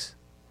mistakes.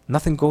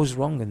 Nothing goes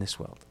wrong in this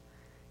world.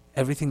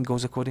 Everything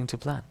goes according to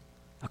plan,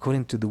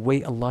 according to the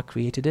way Allah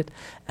created it,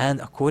 and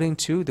according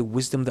to the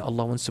wisdom that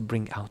Allah wants to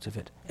bring out of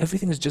it.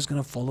 Everything is just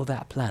going to follow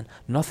that plan.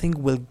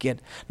 Nothing will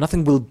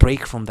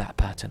break from that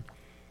pattern.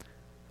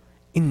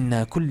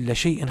 Inna kulla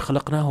shay'in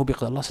khalaqnahu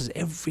biqadar. Allah says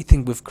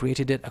everything we've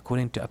created it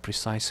according to a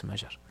precise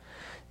measure.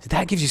 So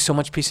that gives you so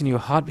much peace in your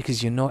heart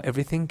because you know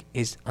everything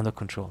is under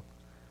control.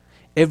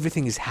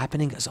 Everything is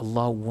happening as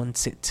Allah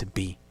wants it to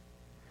be.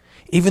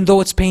 Even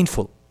though it's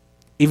painful,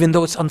 even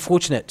though it's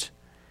unfortunate,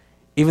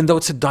 Even though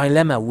it's a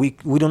dilemma,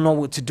 we don't know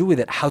what to do with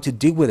it, how to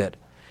deal with it.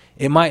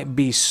 It might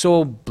be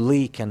so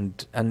bleak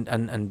and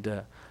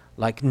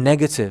like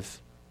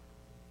negative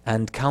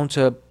and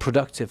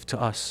counterproductive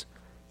to us.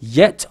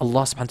 Yet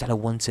Allah subhanahu wa ta'ala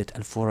wants it,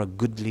 and for a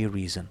goodly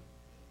reason.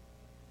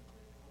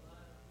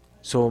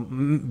 So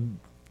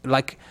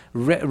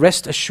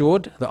rest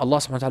assured that Allah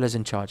subhanahu wa ta'ala is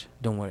in charge.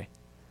 Don't worry.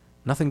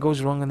 Nothing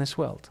goes wrong in this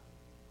world.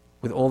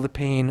 With all the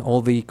pain,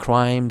 all the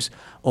crimes,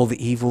 all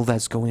the evil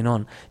that's going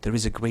on, there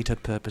is a greater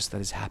purpose that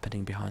is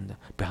happening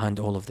behind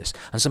all of this.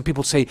 And some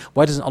people say,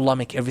 why doesn't Allah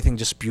make everything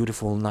just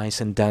beautiful,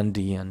 nice and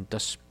dandy and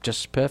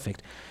just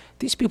perfect?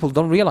 These people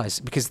don't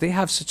realize, because they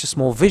have such a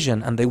small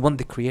vision and they want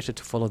the Creator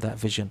to follow that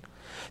vision.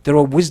 There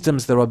are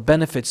wisdoms, there are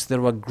benefits,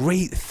 there are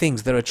great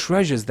things, there are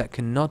treasures that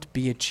cannot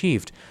be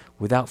achieved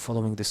without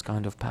following this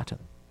kind of pattern.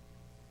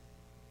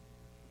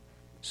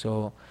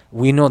 So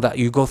we know that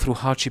you go through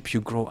hardship, you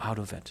grow out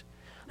of it.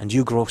 And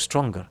you grow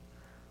stronger.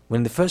 When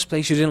in the first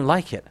place you didn't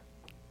like it.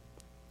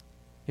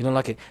 You don't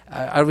like it.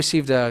 I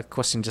received a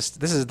question, this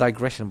is a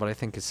digression, but I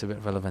think it's a bit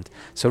relevant.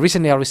 So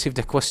recently I received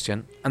a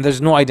question, and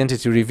there's no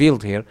identity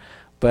revealed here,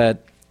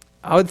 but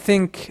I would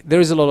think there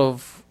is a lot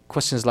of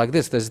questions like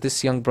this. There's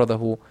this young brother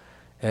who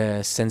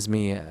sends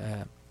me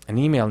an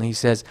email, and he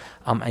says,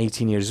 I'm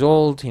 18 years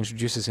old. He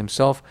introduces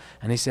himself,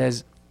 and he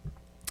says,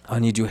 I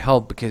need your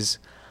help because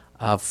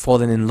I've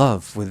fallen in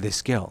love with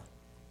this girl.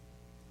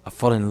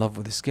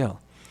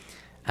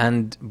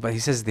 But he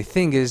says the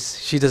thing is,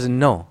 she doesn't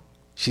know.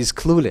 She's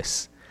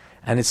clueless.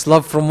 And it's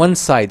love from one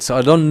side, so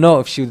I don't know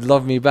if she would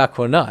love me back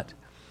or not.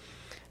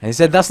 And he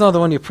said, that's not the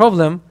only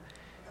problem.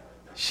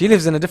 She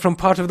lives in a different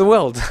part of the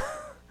world.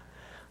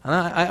 And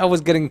I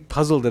was getting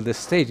puzzled at this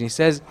stage. And he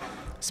says,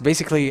 so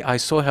basically, I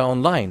saw her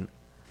online.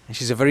 And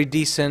she's a very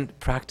decent,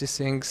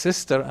 practicing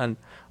sister. And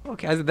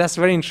okay, that's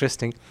very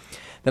interesting.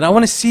 Then I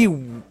want to see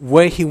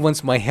where he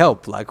wants my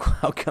help. Like,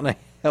 how can I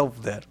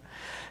help there?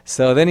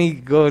 So then he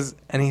goes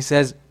and he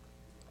says,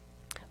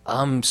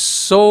 I'm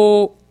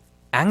so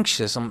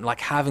anxious, I'm like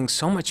having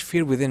so much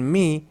fear within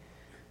me.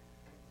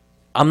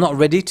 I'm not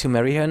ready to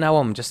marry her now,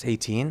 I'm just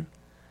 18.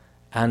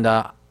 And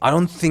I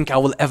don't think I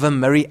will ever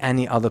marry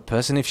any other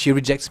person. If she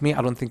rejects me,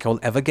 I don't think I will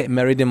ever get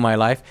married in my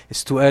life.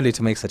 It's too early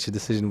to make such a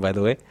decision, by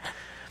the way.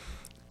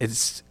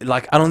 It's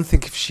like, I don't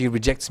think if she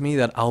rejects me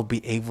that I'll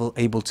be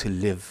able to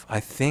live.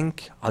 I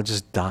think I'll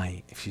just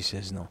die if she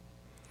says no.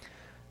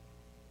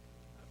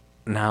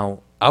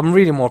 Now, I'm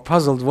really more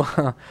puzzled.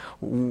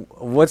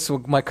 What's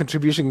my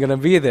contribution going to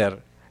be there?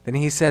 Then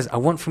he says, I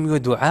want from you a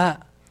dua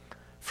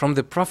from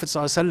the Prophet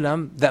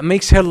ﷺ that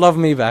makes her love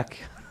me back.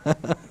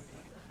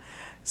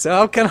 So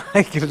how can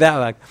I give that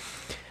back?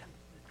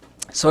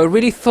 So I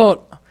really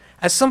thought,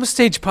 at some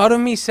stage, part of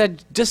me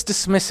said, just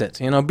dismiss it.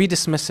 Be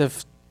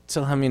dismissive,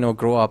 tell him,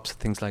 grow up,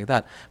 things like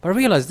that. But I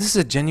realized this is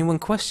a genuine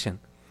question.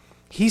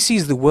 He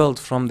sees the world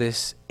from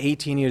this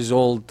 18 years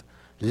old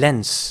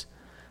lens.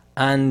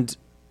 And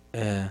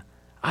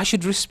I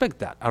should respect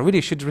that. I really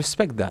should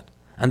respect that.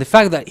 And the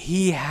fact that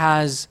he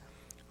has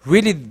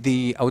really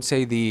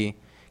the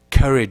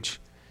courage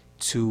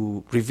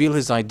to reveal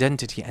his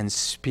identity and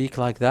speak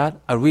like that,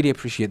 I really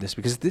appreciate this,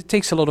 because it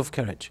takes a lot of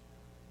courage.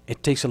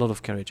 It takes a lot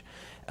of courage.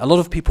 A lot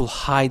of people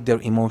hide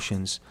their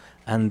emotions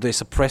and they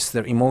suppress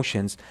their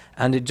emotions,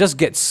 and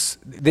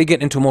they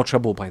get into more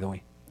trouble, by the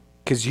way.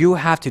 Because you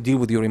have to deal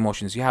with your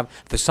emotions.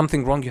 If there's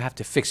something wrong, you have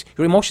to fix.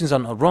 Your emotions are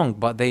not wrong,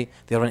 but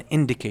they're an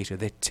indicator.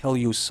 They tell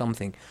you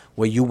something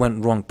where you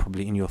went wrong,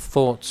 probably in your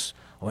thoughts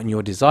or in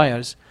your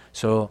desires.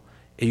 So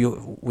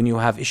when you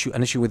have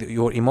an issue with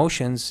your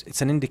emotions,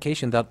 it's an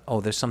indication that,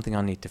 there's something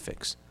I need to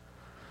fix.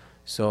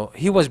 So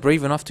he was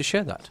brave enough to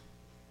share that.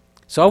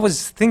 So I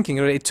was thinking,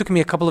 it took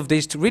me a couple of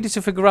days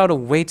to figure out a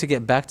way to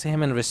get back to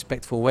him in a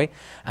respectful way.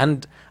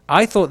 And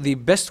I thought the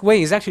best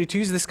way is actually to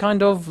use this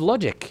kind of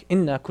logic.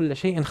 إِنَّا كُلَّ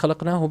شَيْءٍ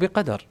خَلَقْنَاهُ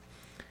بِقَدَرٍ.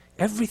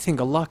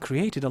 Everything Allah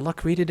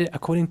created it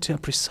according to a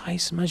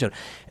precise measure,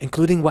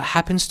 including what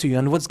happens to you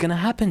and what's going to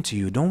happen to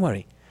you. Don't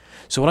worry.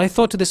 So what I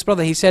thought to this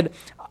brother, he said,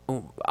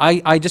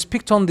 I just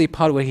picked on the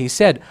part where he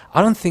said,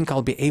 I don't think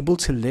I'll be able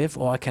to live,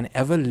 or I can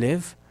ever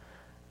live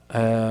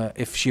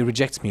if she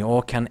rejects me,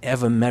 or can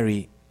ever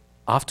marry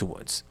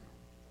afterwards.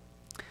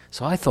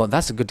 So I thought,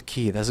 that's a good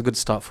key, that's a good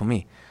start for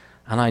me.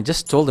 And I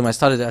just told him, I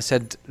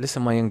said,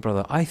 listen, my young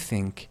brother, I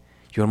think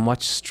you're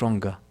much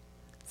stronger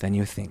than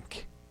you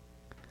think.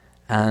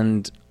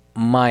 And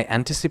my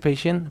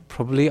anticipation,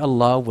 probably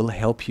Allah will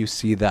help you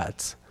see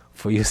that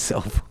for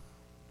yourself.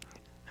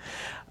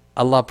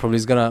 Allah probably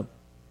is gonna,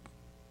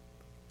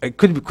 it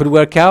could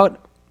work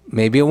out,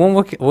 maybe it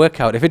won't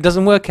work out. If it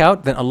doesn't work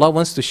out, then Allah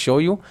wants to show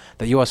you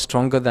that you are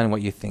stronger than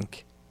what you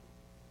think.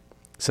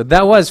 So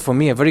that was for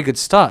me a very good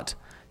start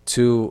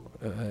to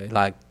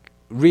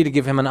really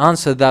give him an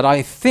answer that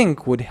I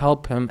think would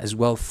help him as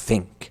well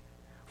think,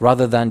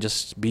 rather than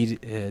just be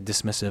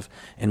dismissive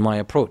in my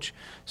approach.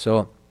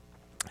 So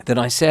then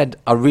I said,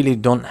 I really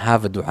don't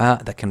have a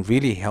dua that can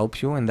really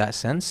help you in that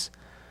sense,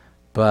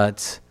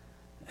 but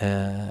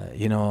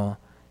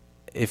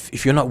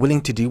if you're not willing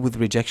to deal with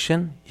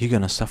rejection, you're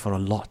going to suffer a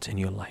lot in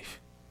your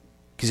life.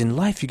 Because in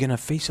life, you're going to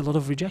face a lot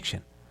of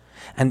rejection.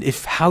 And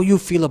if how you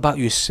feel about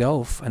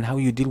yourself and how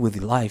you deal with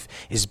life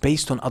is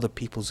based on other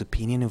people's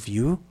opinion of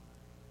you,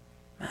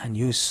 man,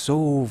 you're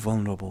so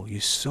vulnerable.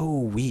 You're so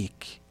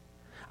weak.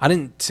 I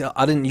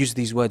didn't use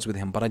these words with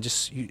him, but I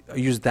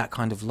used that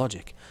kind of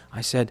logic.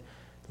 I said,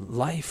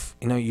 life,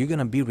 you're going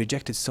to be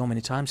rejected so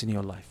many times in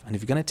your life. And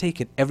if you're going to take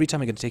it, every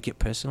time you're going to take it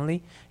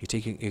personally, you're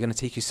going to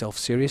take yourself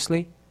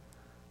seriously,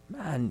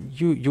 man,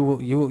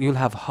 you'll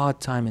have a hard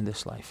time in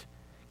this life.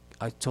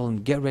 I told him,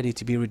 get ready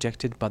to be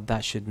rejected, but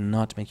that should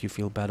not make you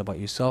feel bad about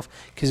yourself,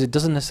 because it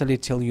doesn't necessarily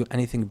tell you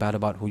anything bad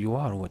about who you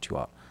are or what you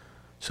are.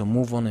 So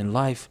move on in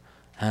life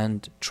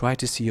and try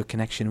to see your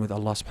connection with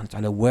Allah subhanahu wa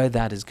ta'ala, where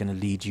that is going to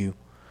lead you,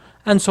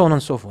 and so on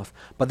and so forth.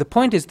 But the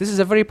point is, this is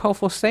a very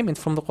powerful statement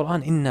from the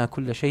Quran. Inna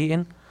kulla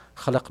shay'in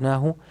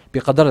khalaqnahu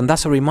biqadar. And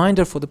that's a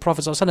reminder for the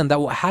Prophet sallallahu alaihi wasallam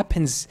that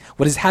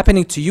what is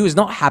happening to you is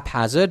not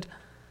haphazard.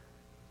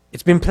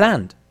 It's been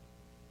planned.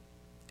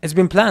 It's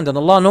been planned, and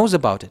Allah knows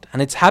about it,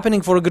 and it's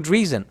happening for a good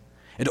reason.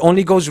 It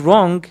only goes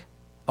wrong,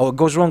 or it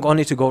goes wrong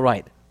only to go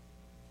right.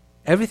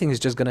 Everything is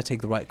just going to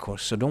take the right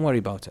course, so don't worry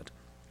about it.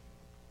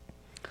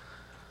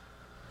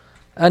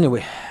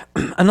 Anyway,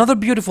 another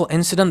beautiful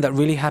incident that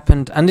really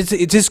happened, and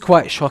it is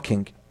quite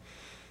shocking.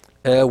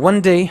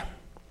 One day,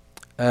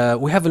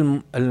 we have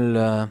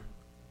Al-Mughira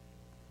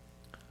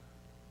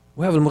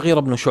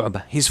ibn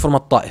Shu'bah. He's from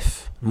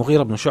Al-Ta'if.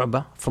 Al-Mughira ibn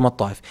Shu'bah from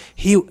Al-Ta'if.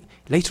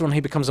 Later on he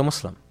becomes a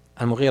Muslim.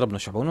 Al-Mughira ibn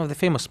Shu'bah, one of the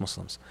famous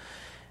Muslims.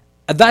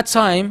 At that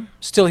time,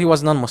 still he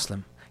was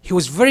non-Muslim. He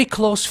was very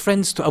close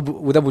friends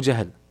with Abu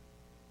Jahl.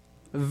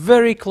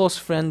 Very close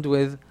friend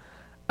with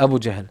Abu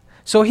Jahl.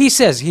 So he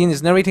says, he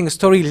is narrating a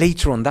story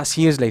later on, that's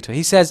years later.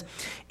 He says,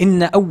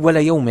 إِنَّ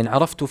أَوَّلَ يَوْمٍ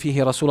عَرَفْتُ فِيهِ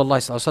رَسُولَ اللَّهِ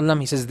صلى الله عليه وسلم.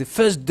 He says, the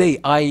first day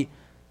I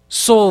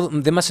saw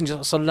the Messenger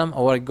صلى الله عليه وسلم,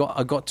 or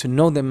I got to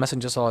know the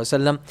Messenger صلى الله عليه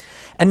وسلم,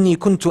 أني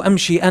كنت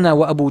أمشي أنا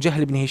وأبو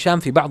جهل بن هشام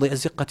في بعض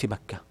أزقة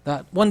مكة.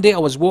 That one day I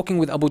was walking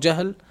with Abu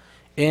Jahl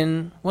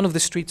in one of the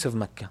streets of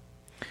Mecca.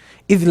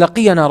 إذ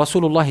لقينا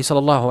رسول الله صلى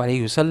الله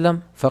عليه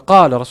وسلم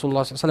فقال رسول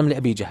الله صلى الله عليه وسلم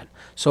لأبي جهل.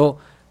 So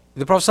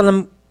the Prophet صلى الله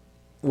عليه وسلم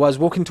was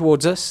walking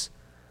towards us.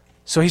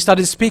 So he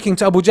started speaking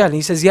to Abu Jahl.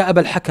 He says, Ya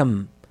Abul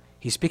Hakam.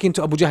 He's speaking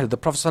to Abu Jahl. The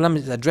Prophet ﷺ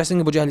is addressing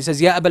Abu Jahl. He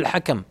says, Ya Abul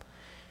Hakam.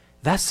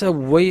 That's a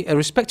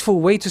respectful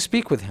way to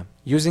speak with him,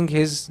 using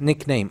his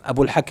nickname,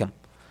 Abul Hakam.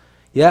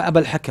 Ya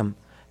Abul Hakam.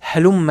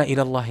 Halumma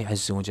ila Allah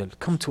Azza wa Jal.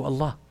 Come to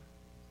Allah.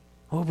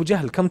 Oh, Abu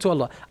Jahl, come to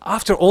Allah.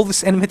 After all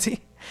this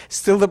enmity,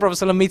 still the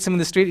Prophet ﷺ meets him in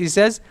the street. He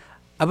says,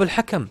 Abul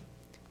Hakam,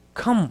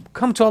 come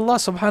to Allah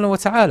subhanahu wa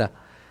ta'ala.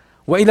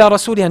 Wa ila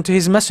Rasulih, and to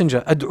his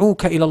messenger.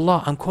 Ad'uka ila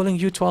Allah. I'm calling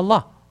you to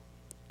Allah.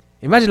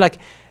 Imagine, like,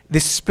 the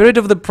spirit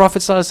of the Prophet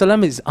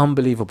ﷺ is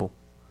unbelievable.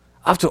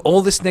 After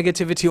all this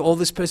negativity, all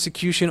this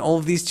persecution, all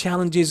of these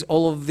challenges,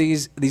 all of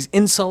these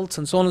insults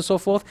and so on and so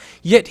forth,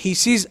 yet he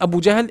sees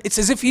Abu Jahl. It's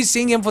as if he's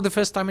seeing him for the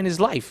first time in his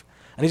life.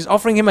 And he's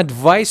offering him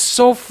advice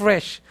so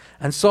fresh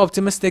and so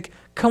optimistic.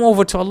 Come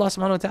over to Allah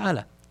subhanahu wa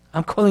ta'ala.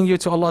 I'm calling you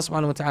to Allah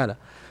subhanahu wa ta'ala.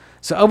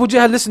 So Abu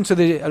Jahl, listen to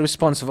the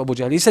response of Abu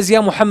Jahl. He says,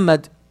 Ya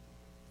Muhammad,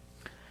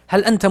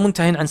 هل أنت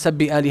منتهٍ عن سب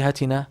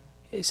آلهتنا?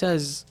 He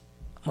says,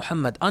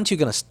 Muhammad, aren't you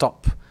going to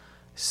stop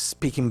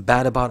speaking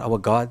bad about our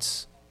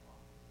gods?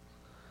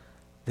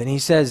 Then he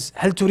says,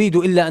 هل تريد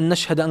إلا أن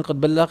نشهد أن قد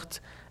بلغت?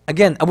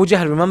 Again, Abu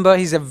Jahl, remember,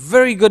 he's a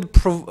very good,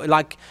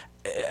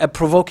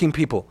 provoking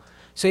people.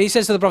 So he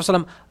says to the Prophet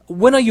ﷺ,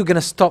 when are you going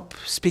to stop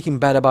speaking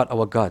bad about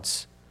our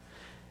gods?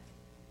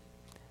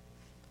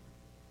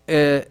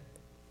 I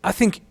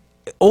think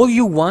all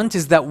you want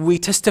is that we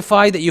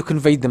testify that you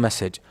conveyed the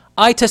message.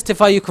 I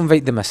testify you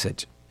conveyed the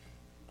message.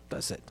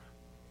 That's it.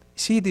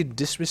 See the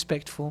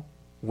disrespectful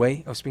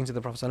way of speaking to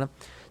the Prophet ﷺ?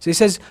 So he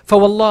says,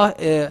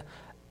 فَوَاللَّهِ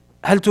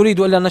هل تريد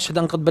إلا نشهد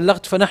أن قد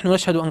بلغت فنحن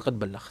نشهد أن قد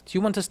بلغت.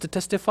 You want us to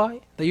testify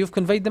that you've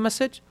conveyed the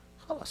message?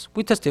 خلاص,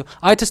 we testify.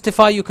 I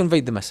testify you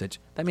conveyed the message.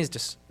 That means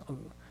just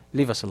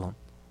leave us alone.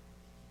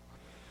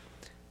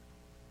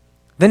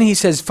 Then he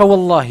says,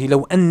 فَوَاللَّهِ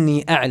لَوْ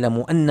أَنِّي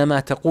أَعْلَمُ أَنَّ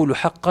مَا تَقُولُ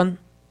حَقًّا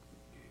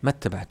مَا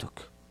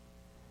اتَّبَعْتُكَ.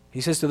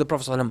 He says to the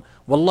Prophet ﷺ,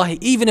 Wallahi,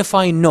 even if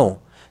I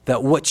know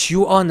that what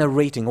you are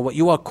narrating or what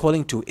you are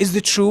calling to is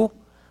the true,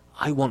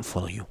 I won't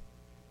follow you.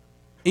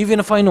 Even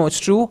if I know it's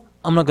true,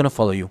 I'm not going to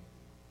follow you.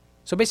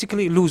 So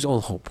basically, lose all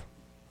hope.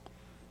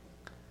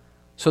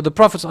 So the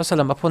Prophet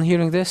ﷺ, upon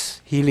hearing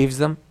this, he leaves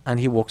them and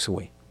he walks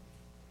away.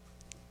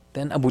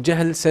 Then Abu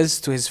Jahl says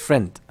to his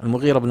friend,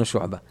 Al-Mughira ibn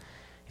Shu'bah,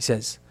 he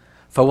says,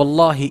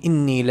 فَوَاللَّهِ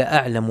إِنِّي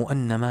لَأَعْلَمُ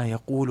أَنَّ مَا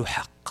يَقُولُ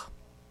حَقٌّ.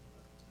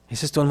 He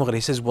says to Al-Mughira,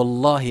 he says,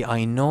 Wallahi,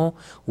 I know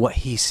what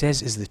he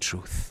says is the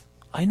truth.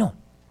 I know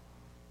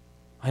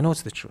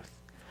it's the truth.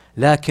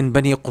 لكن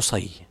بني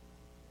قصي.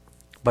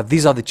 But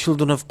these are the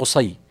children of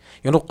Qusay.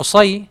 You know,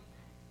 Qusay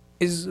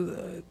is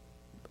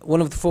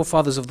one of the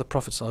forefathers of the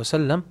Prophet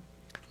ﷺ.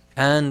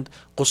 And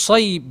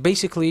Qusay,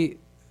 basically,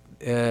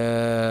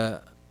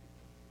 there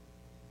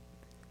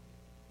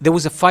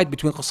was a fight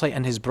between Qusay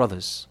and his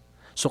brothers.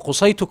 So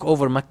Qusay took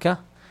over Mecca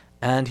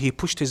and he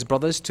pushed his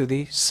brothers to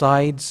the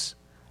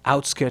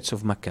outskirts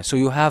of Mecca. So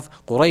you have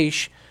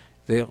Quraysh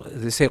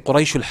They say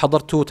Quraysh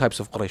al-Hadar, two types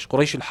of Quraysh.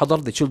 Quraysh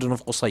al-Hadar, the children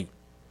of Qusay,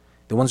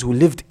 the ones who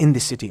lived in the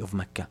city of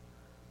Mecca.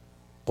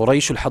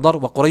 Quraysh al-Hadar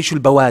wa Quraysh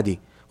al-Bawadi.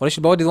 Quraysh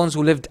al-Bawadi, the ones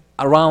who lived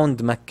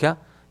around Mecca.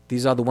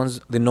 These are the ones,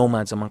 the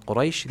nomads among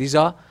Quraysh. These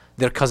are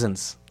their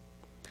cousins.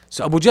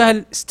 So Abu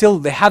Jahl, still,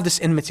 they have this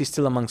enmity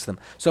still amongst them.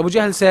 So Abu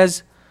Jahl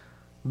says,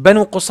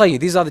 Banu Qusay,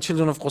 these are the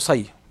children of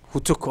Qusay who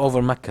took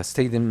over Mecca,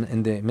 stayed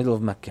in the middle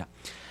of Mecca.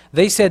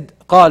 They said,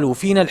 قالوا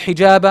فينا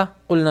الحجابة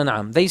قلنا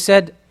نعم. They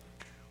said,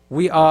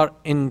 we are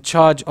in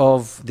charge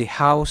of the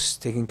house,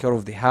 taking care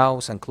of the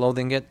house and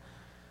clothing it.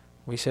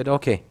 We said,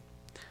 okay.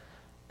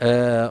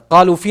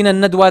 قالوا فينا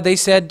الندوة. They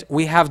said,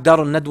 we have Dar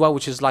al-Nadwa,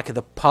 which is like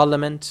the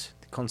parliament,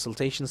 the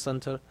consultation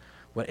center,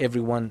 where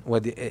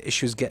the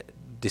issues get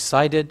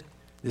decided,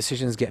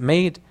 decisions get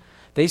made.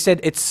 They said,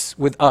 it's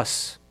with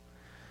us.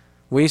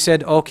 We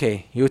said,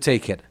 okay, you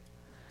take it.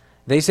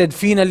 They said,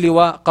 فينا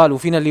اللواء. قالوا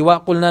فينا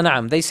اللواء قلنا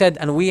نعم. They said,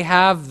 and we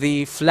have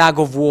the flag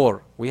of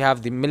war. We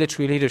have the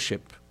military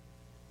leadership.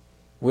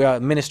 We are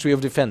Ministry of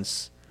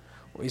Defense.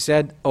 We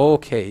said,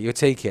 okay, you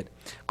take it.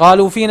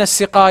 قالوا فينا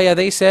السقاية.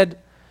 They said,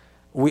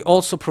 we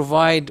also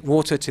provide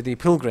water to the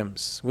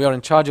pilgrims. We are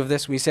in charge of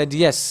this. We said,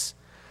 yes.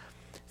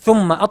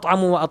 ثم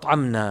أطعموا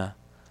وأطعمنا.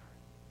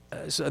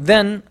 So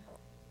then,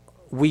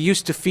 we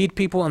used to feed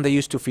people and they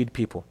used to feed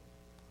people.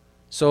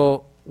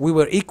 So, we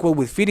were equal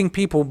with feeding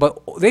people, but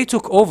they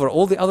took over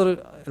all the other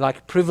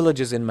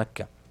privileges in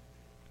Mecca.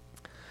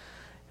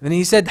 Then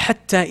he said,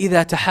 حتى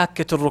إذا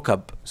تحاكت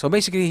الركب. So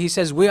basically he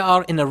says, we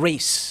are in a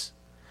race.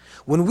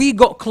 When we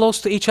got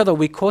close to each other,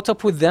 we caught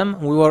up with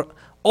them, we were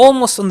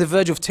almost on the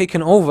verge of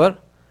taking over.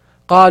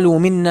 قالوا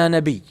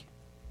منا نبي.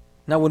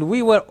 Now when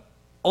we were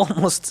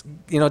almost,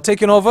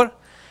 taken over,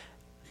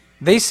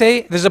 they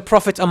say, there's a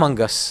prophet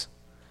among us.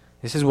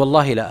 He says,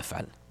 والله لا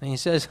أفعل. And he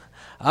says,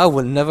 I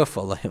will never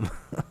follow him.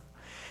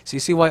 So you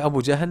see why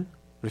Abu Jahl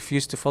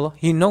refused to follow?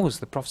 He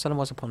knows the Prophet ﷺ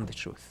was upon the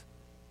truth.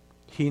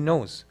 He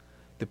knows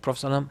the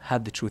Prophet ﷺ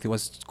had the truth. He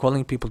was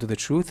calling people to the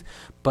truth,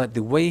 but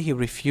the way he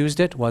refused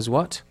it was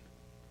what?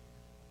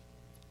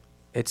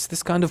 It's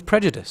this kind of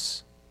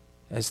prejudice.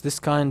 It's this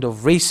kind of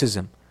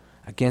racism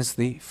against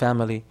the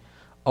family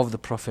of the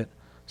Prophet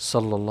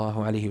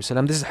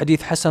ﷺ. This is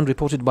Hadith Hasan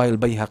reported by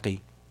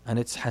Al-Bayhaqi, and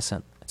it's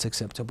Hasan, it's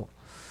acceptable.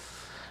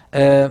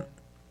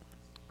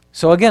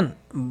 So again,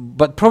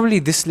 but probably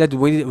this led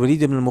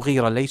Walid ibn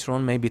al-Mughira later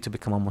on maybe to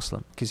become a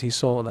Muslim, because he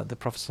saw that the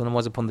Prophet ﷺ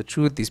was upon the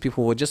truth. These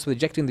people were just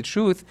rejecting the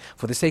truth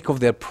for the sake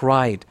of their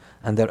pride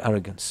and their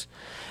arrogance.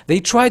 They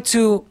tried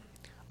to,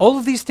 all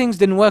of these things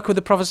didn't work with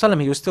the Prophet ﷺ.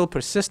 He was still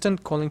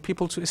persistent, calling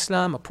people to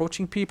Islam,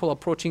 approaching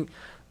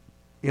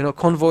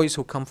convoys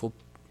who come for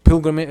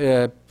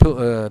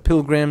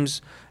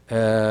pilgrims,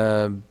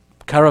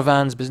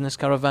 caravans, business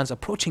caravans,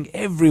 approaching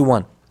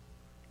everyone.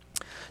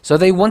 So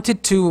they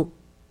wanted to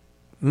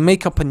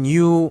make up a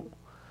new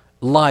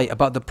lie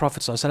about the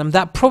Prophet ﷺ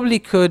that probably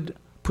could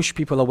push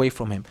people away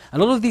from him. And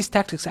a lot of these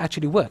tactics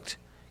actually worked,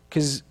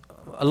 because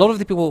a lot of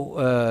the people,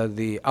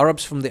 the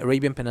Arabs from the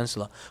Arabian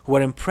Peninsula, who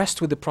were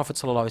impressed with the Prophet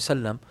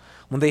ﷺ,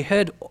 when they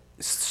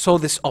saw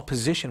this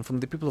opposition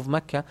from the people of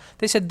Mecca,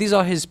 they said, these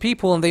are his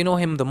people and they know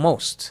him the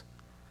most.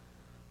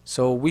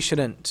 So we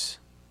shouldn't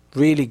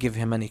really give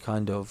him any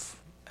kind of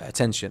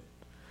attention.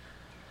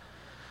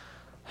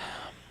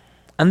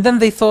 And then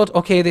they thought,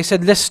 okay, they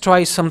said, let's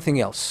try something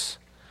else.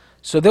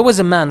 So there was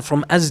a man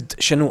from Azd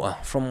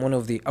Shanu'a, from one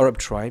of the Arab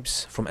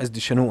tribes, from Azd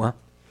Shanu'a.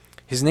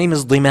 His name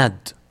is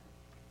Dimad.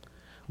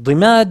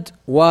 Dimad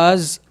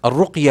was a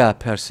ruqya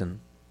person.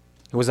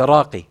 He was a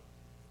raqi.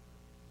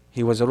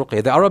 He was a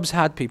ruqya. The Arabs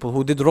had people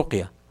who did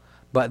ruqya.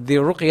 But the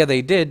ruqya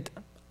they did,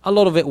 a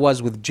lot of it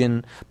was with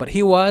jinn. But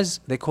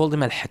they called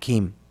him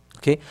Al-Hakim.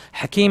 Okay?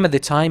 Hakim at the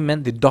time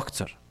meant the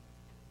doctor.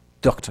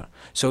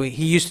 So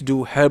he used to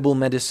do herbal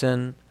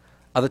medicine,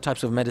 other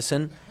types of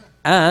medicine,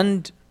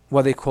 and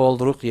what they called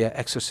ruqya,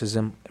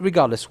 exorcism,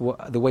 regardless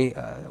what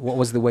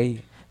was the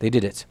way they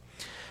did it.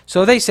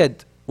 So they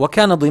said,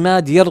 وَكَانَ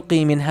ضِمَادْ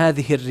يَرْقِي مِنْ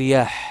هَذِهِ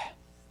الرِّيَاحِ.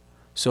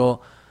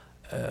 So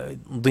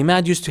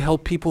Dimad used to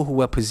help people who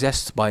were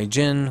possessed by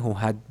jinn, who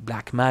had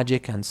black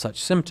magic and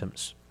such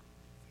symptoms.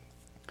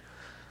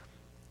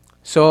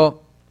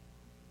 So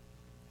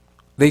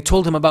they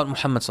told him about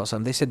Muhammad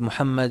ﷺ. They said,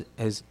 Muhammad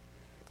is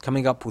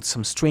coming up with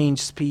some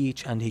strange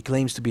speech and he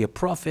claims to be a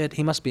prophet.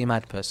 He must be a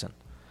mad person.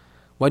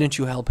 Why don't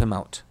you help him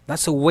out?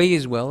 That's a way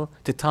as well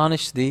to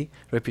tarnish the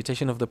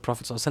reputation of the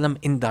Prophet ﷺ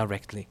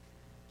indirectly.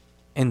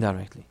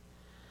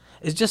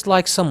 It's just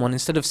like someone,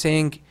 instead of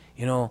saying,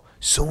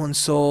 so and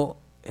so,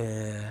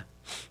 they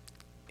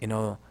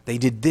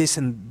did this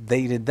and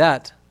they did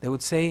that, they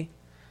would say,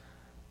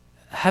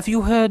 have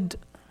you heard,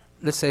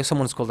 let's say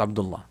someone's called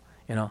Abdullah.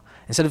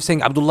 Instead of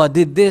saying Abdullah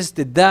did this,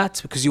 did that,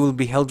 because you will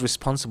be held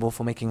responsible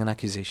for making an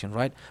accusation,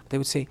 right? They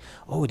would say,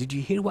 oh, did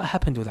you hear what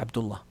happened with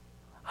Abdullah?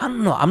 I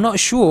don't know, I'm not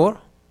sure.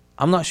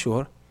 And,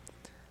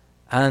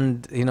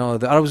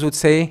 the Arabs would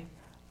say,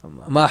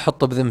 ما أحط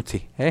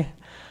بذمتي.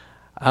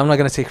 I'm not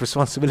going to take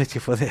responsibility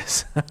for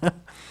this.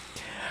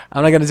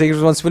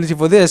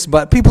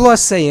 But people are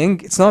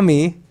saying, it's not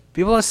me,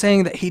 People are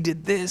saying that he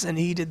did this and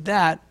he did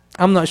that.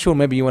 I'm not sure.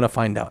 Maybe you want to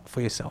find out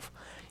for yourself.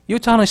 You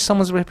tarnish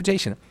someone's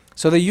reputation.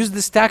 So they used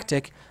this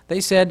tactic. They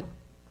told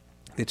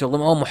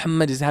him, oh,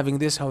 Muhammad is having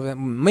this.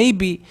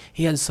 Maybe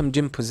he has some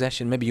jinn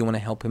possession. Maybe you want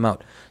to help him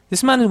out.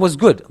 This man was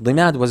good.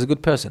 Dimad was a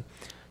good person.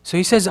 So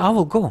he says, I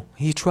will go.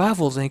 He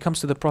travels and he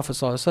comes to the Prophet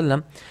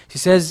ﷺ. He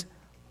says,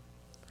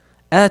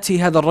 آتي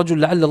هذا الرجل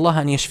لعل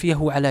الله أن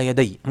يشفيه على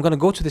يدي. I'm going to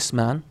go to this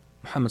man,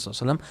 Muhammad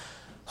ﷺ.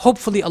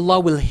 Hopefully Allah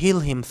will heal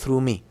him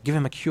through me. Give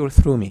him a cure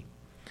through me.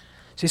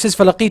 So he says,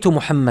 فلقيت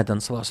محمدا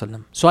صلى الله عليه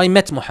وسلم. So I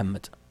met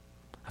Muhammad.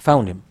 I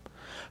found him.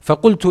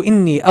 فقلت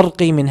إني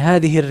أرقي من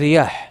هذه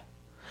الرياح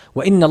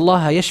وإن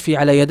الله يشفي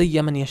على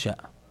يدي من يشاء.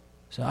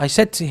 So I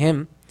said to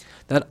him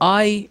that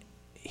I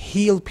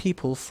heal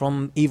people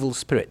from evil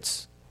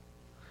spirits.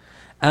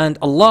 And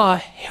Allah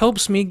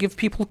helps me give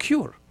people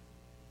cure.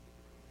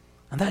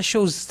 And that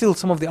shows still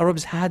some of the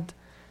Arabs had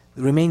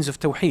the remains of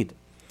Tawheed.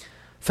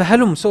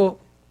 فهلم, so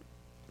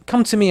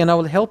come to me and I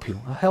will help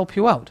you. I'll help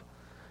you out.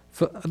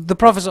 The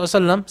Prophet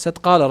ﷺ said,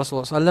 قال رسول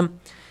الله صلى الله عليه وسلم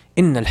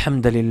إن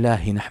الحمد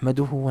لله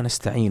نحمده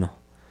ونستعينه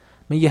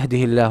من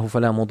يهده الله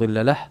فلا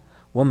مضل له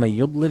ومن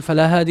يضلل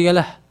فلا هادي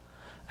له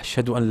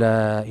أشهد أن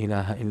لا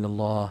إله إلا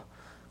الله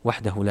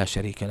وحده لا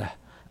شريك له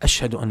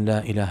أشهد أن لا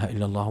إله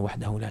إلا الله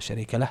وحده لا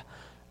شريك له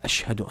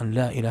أشهد أن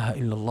لا إله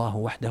إلا الله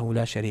وحده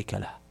لا شريك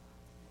له.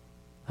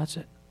 That's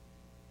it.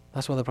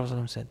 That's what the Prophet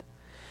ﷺ said.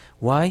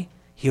 Why?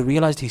 He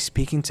realized he's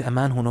speaking to a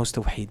man who knows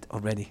Tawheed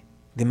already.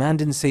 The man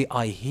didn't say,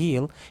 I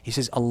heal. He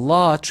says,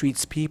 Allah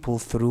treats people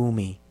through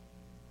me.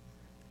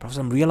 The Prophet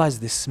ﷺ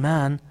realized this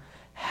man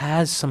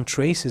has some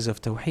traces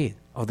of Tawheed,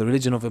 of the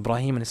religion of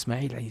Ibrahim and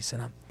Ismail alayhi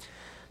salam.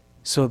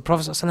 So the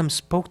Prophet ﷺ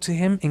spoke to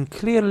him in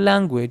clear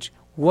language,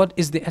 what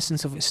is the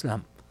essence of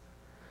Islam?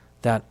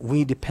 That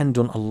we depend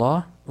on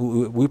Allah,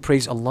 we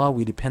praise Allah,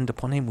 we depend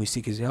upon Him, we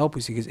seek His help,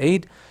 we seek His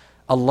aid.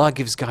 Allah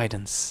gives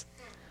guidance.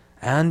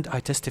 And I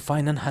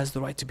testify none has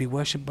the right to be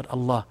worshipped but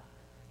Allah.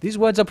 These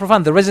words are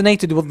profound. They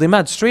resonated with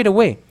Dimad straight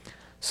away.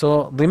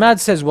 So Dimad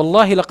says,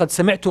 Wallahi laqad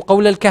sami'tu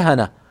qawla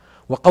al-kahana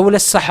wa qawla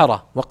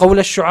al-sahara wa qawla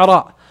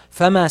al-shu'ara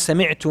fama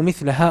sami'tu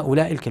mithla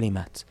ha'ula'i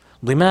al-kalimat.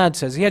 Dimad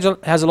says, he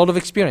has a lot of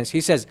experience.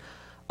 He says,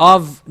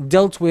 I've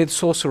dealt with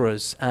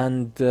sorcerers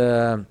and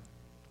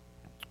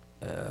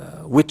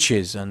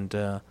witches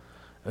and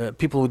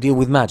people who deal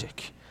with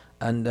magic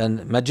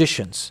and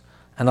magicians.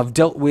 And I've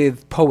dealt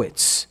with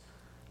poets.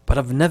 But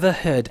I've never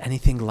heard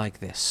anything like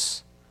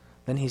this.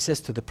 Then he says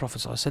to the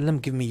Prophet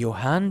ﷺ, give me your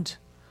hand,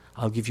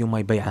 I'll give you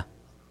my bay'ah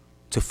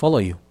to follow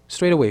you.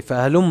 Straight away.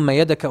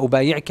 فَهَلُمَّ يَدَكَ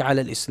أُبَايِعْكَ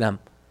عَلَى الْإِسْلَامِ.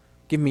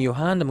 Give me your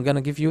hand, I'm going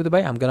to give you the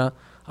bay'ah.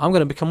 I'm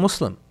going to become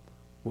Muslim.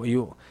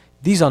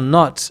 This doesn't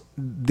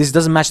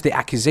match the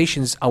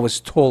accusations I was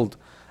told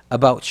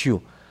about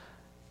you.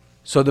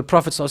 So the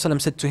Prophet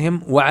ﷺ said to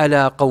him,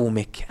 وَعَلَى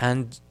قَوْمِكَ,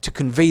 and to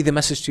convey the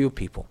message to your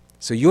people.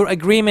 So your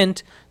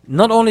agreement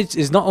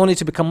is not only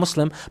to become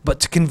Muslim, but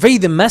to convey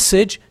the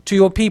message to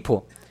your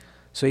people.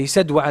 So he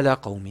said,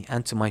 وَعَلَى قَوْمِي,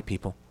 and to my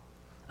people.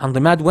 And the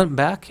Dimad went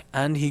back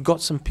and he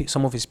got some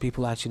of his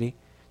people actually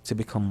to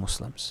become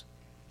Muslims.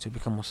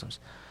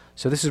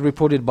 So this is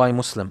reported by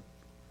Muslim,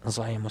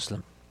 Sahih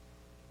Muslim.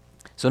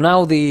 So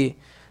now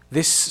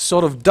this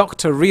sort of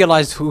doctor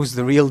realized who's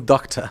the real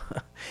doctor.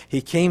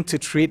 He came to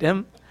treat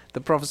him. The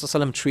Prophet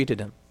ﷺ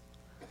treated him.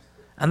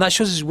 And that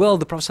shows as well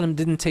the Prophet ﷺ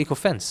didn't take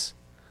offense.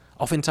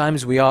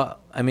 Oftentimes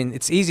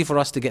it's easy for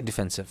us to get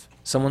defensive.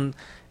 Someone,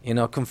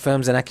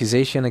 confirms an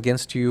accusation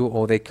against you,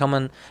 or they come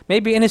and,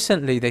 maybe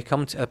innocently, they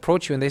come to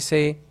approach you and they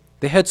say,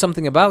 they heard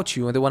something about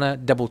you and they want to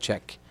double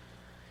check.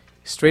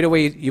 Straight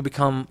away you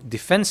become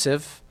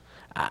defensive.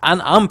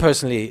 And I'm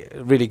personally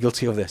really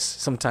guilty of this.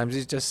 Sometimes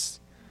it's just,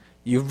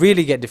 you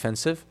really get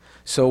defensive.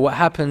 So what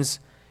happens,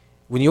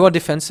 when you are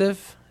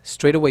defensive,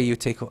 straight away you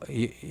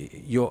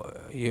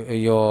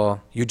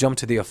jump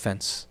to the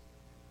offense.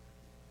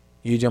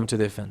 You jump to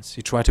the offense.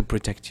 You try to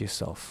protect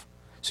yourself.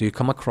 So you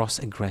come across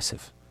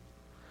aggressive.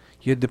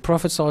 The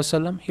Prophet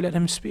ﷺ, he let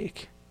him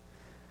speak.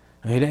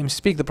 And he let him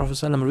speak. The Prophet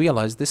ﷺ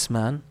realized this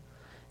man,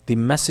 the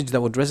message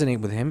that would resonate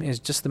with him is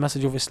just the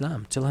message of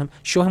Islam.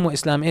 Show him what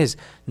Islam is.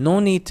 No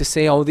need to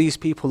say, oh, these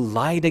people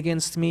lied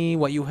against me.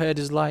 What you heard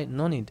is lie.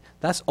 No need.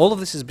 All of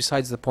this is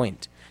besides the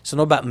point. It's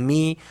not about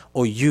me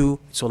or you.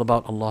 It's all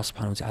about Allah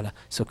subhanahu wa ta'ala.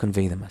 So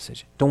convey the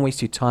message. Don't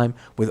waste your time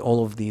with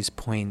all of these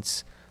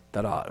points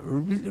that are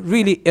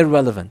really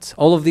irrelevant.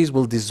 All of these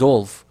will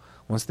dissolve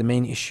once the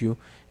main issue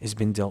has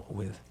been dealt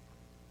with.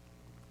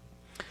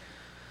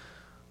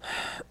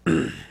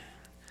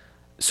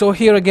 So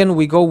here again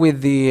we go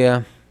with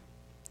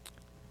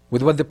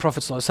what the Prophet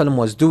ﷺ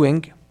was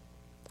doing,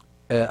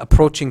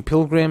 approaching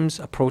pilgrims,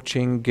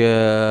 approaching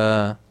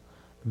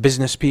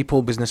business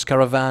people, business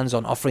caravans,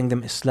 on offering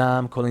them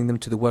Islam, calling them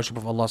to the worship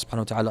of Allah subhanahu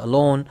wa ta'ala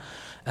alone,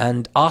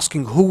 and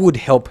asking who would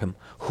help him,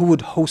 who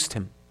would host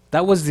him.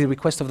 That was the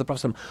request of the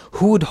Prophet ﷺ.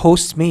 Who would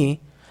host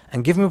me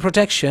and give me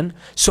protection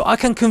so I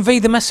can convey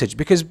the message?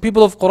 Because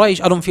people of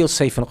Quraysh, I don't feel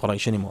safe in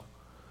Quraysh anymore.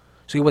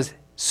 So he was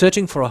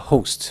searching for a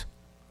host.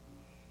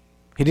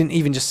 He didn't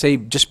even just say,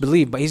 just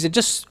believe, but he said,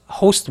 just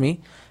host me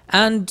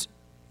and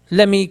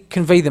let me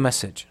convey the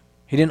message.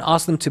 He didn't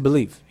ask them to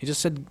believe. He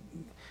just said,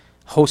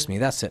 host me,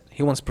 that's it.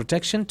 He wants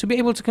protection to be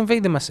able to convey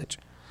the message.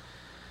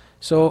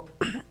 So,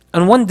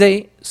 and one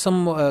day,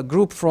 some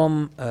group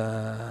from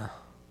Al-Aws,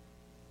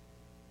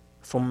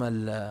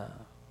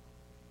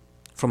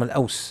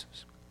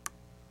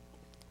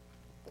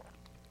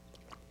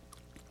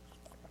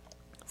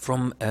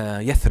 from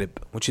Yathrib,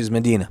 which is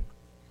Medina.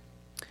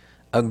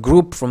 A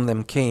group from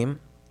them came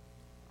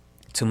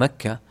to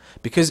Mecca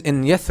because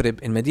in Yathrib,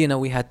 in Medina,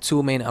 we had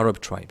two main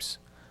Arab tribes,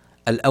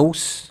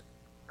 Al-Aws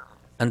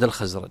and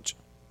Al-Khazraj.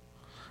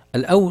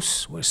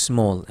 Al-Aws were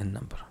small in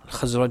number.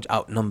 Al-Khazraj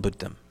outnumbered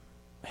them.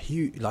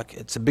 Huge, like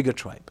it's a bigger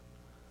tribe.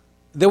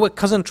 They were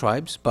cousin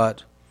tribes,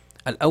 but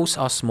Al-Aws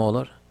are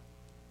smaller.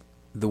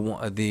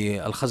 The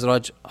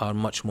Al-Khazraj are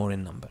much more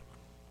in number.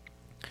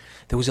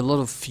 There was a lot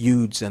of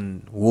feuds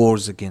and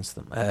wars against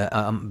them,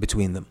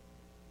 between them.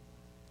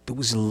 There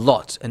was a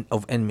lot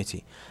of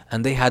enmity,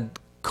 and they had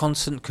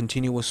constant,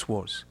 continuous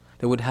wars.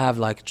 They would have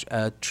like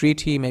a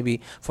treaty maybe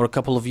for a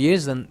couple of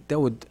years, then they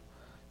would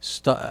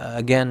start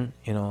again,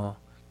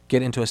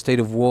 get into a state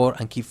of war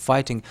and keep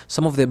fighting.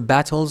 Some of their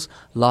battles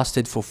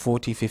lasted for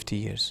 40, 50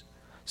 years.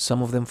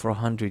 Some of them for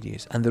 100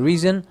 years. And the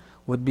reason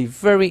would be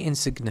very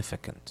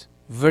insignificant.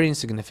 Very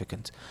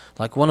insignificant.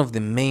 Like one of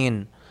the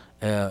main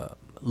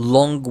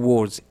long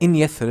wars in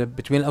Yathrib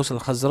between Al-Aws and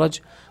Al-Khazraj,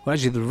 well,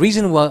 actually the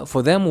reason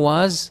for them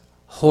was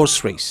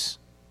horse race.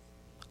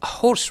 A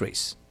horse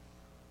race.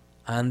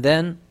 And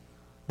then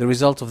the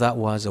result of that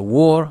was a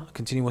war, a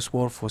continuous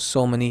war for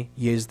so many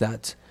years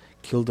that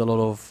killed a lot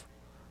of,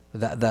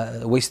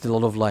 that wasted a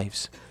lot of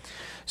lives.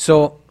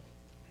 So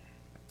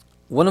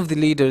one of the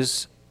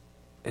leaders,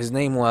 his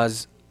name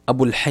was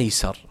Abu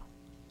al-Haysar,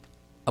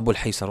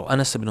 or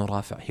Anas ibn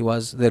Rafi'. He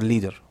was their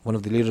leader, one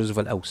of the leaders of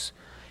Al-Aws.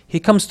 He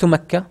comes to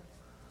Mecca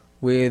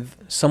with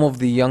some of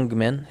the young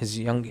men, his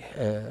young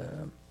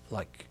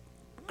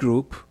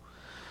group.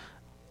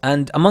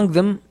 And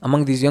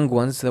among these young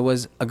ones, there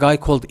was a guy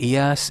called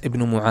Iyas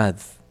ibn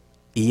Mu'adh.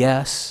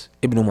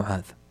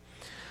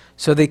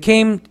 So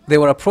they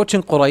were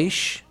approaching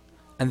Quraysh,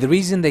 and the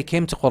reason they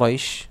came to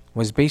Quraysh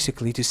was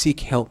basically to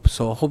seek help.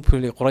 So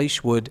hopefully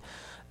Quraysh would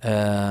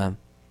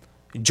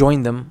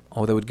join them,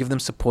 or they would give them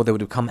support, they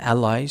would become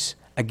allies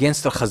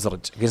against the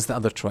Khazraj, against the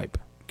other tribe.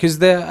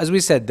 Because as we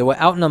said, they were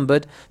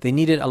outnumbered, they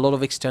needed a lot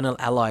of external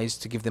allies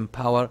to give them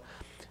power,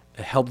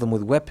 help them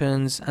with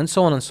weapons, and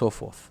so on and so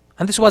forth.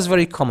 And this was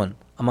very common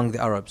among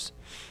the Arabs.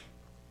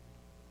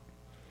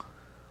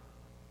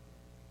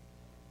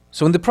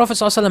 So when the Prophet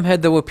ﷺ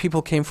heard there were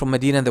people came from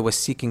Medina and they were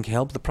seeking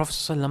help, the Prophet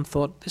ﷺ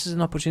thought, this is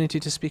an opportunity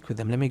to speak with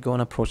them, let me go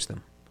and approach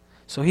them.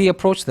 So he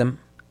approached them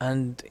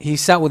and he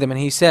sat with them and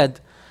he said,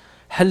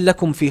 هل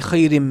لكم في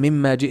خير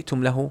مما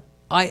جئتم له?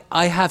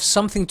 I have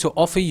something to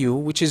offer you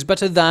which is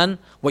better than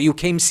what you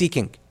came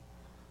seeking.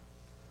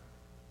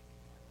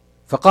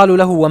 فقالوا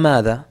له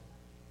وماذا?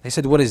 They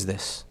said, what is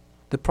this?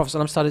 The Prophet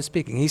ﷺ started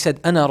speaking. He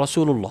said, أنا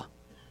رسول الله.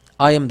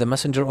 I am the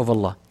messenger of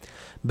Allah.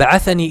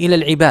 بعثني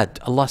إلى العباد.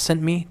 Allah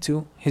sent me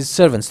to His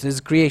servants, to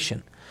His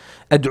creation.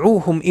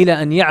 أدعوهم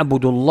إلى أن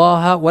يعبدوا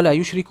الله ولا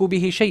يشركوا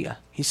به شيئا.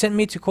 He sent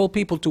me to call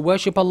people to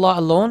worship Allah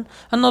alone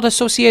and not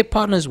associate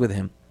partners with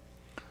Him.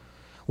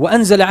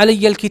 وأنزل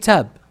علي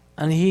الكتاب.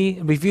 And He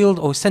revealed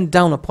or sent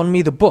down upon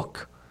me the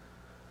book.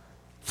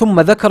 ثم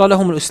ذكر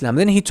لهم الإسلام.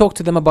 Then He talked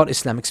to them about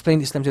Islam,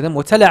 explained Islam to them.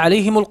 وتلا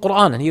عليهم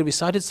القرآن. And He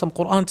recited some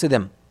Quran to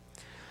them.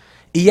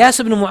 Iyas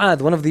ibn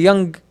Mu'adh, one of the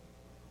young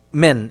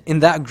men in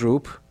that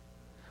group,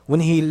 when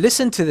he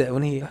listened to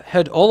when he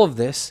heard all of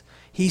this,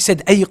 he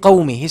said, أي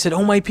قومي. He said,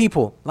 oh my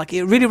people. Like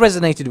it really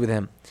resonated with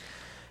him.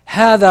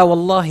 هذا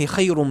والله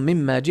خير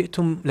مما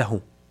جئتم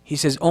له. He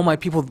says, oh my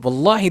people,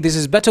 wallahi, this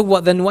is better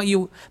than what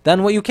you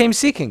came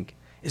seeking.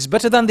 It's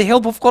better than the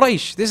help of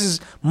Quraysh. This is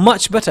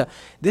much better.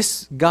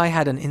 This guy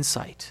had an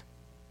insight.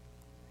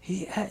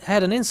 He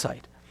had an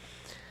insight.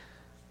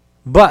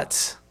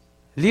 But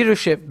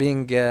leadership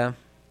being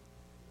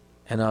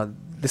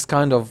this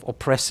kind of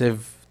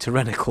oppressive,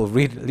 tyrannical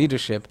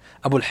leadership,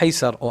 Abu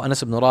al-Haysar or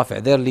Anas ibn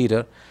Rafi', their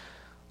leader,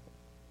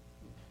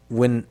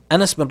 when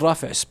Anas ibn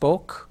Rafi'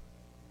 spoke,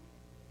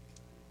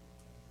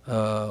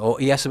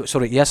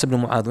 Iyas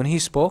ibn Mu'adh, when he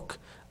spoke,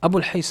 Abu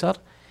al-Haysar,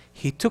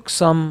 he took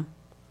some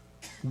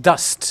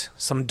dust,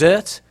 some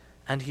dirt,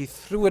 and he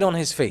threw it on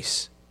his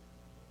face.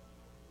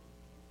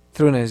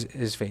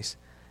 His face.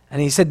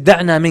 And he said,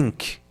 دعنا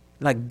منك.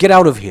 Like, get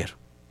out of here.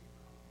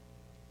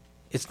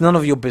 It's none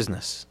of your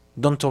business.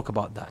 Don't talk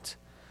about that.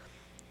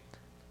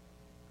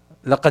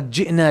 لقد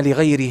جئنا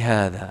لغير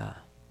هذا.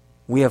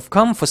 We have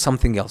come for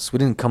something else. We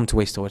didn't come to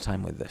waste our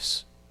time with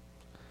this.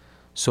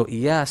 So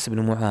Iyas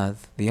ibn Mu'adh,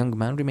 the young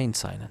man, remained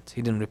silent.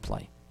 He didn't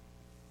reply.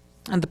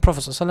 And the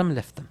Prophet ﷺ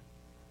left them.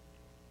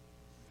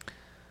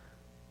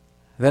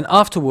 Then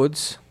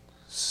afterwards,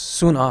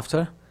 soon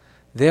after,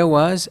 there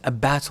was a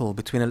battle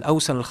between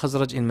Al-Aws and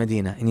Al-Khazraj in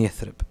Medina, in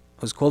Yathrib.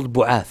 It was called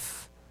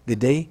Bu'ath, the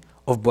day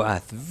of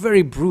Bu'ath.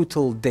 Very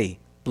brutal day,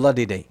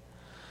 bloody day.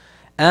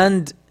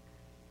 And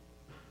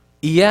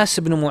Iyas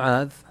ibn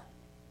Mu'adh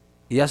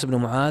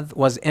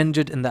was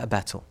injured in that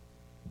battle.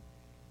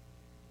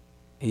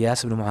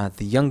 Iyas ibn Mu'adh,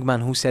 the young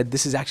man who said,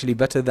 this is actually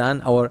better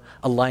than our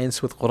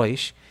alliance with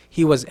Quraysh,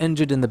 he was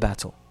injured in the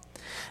battle.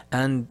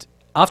 And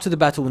after the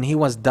battle, when he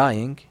was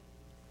dying,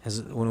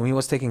 when he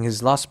was taking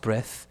his last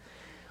breath,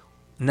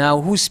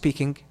 now who's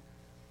speaking?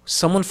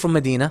 Someone from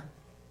Medina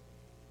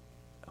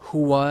who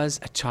was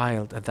a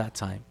child at that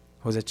time.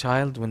 Who was a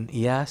child when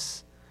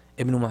Iyas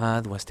ibn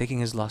Mu'adh was taking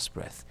his last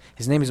breath.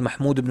 His name is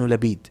Mahmud ibn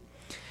Labid.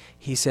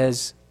 He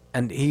says,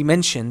 and he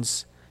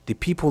mentions the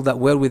people that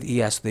were with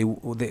Iyas,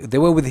 they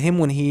were with him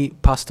when he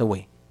passed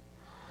away.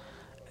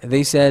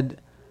 They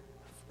said,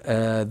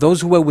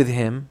 those who were with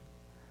him,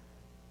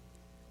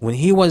 when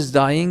he was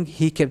dying,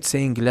 he kept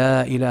saying,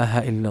 La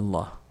ilaha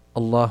illallah,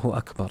 Allahu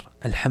Akbar,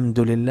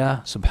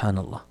 Alhamdulillah,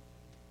 Subhanallah.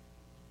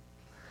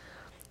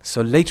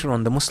 So later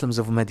on, the Muslims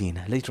of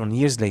Medina, later on,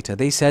 years later,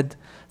 they said,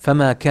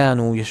 فَمَا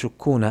كَانُوا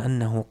يَشُكُّونَ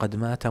أَنَّهُ قَدْ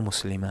مَاتَ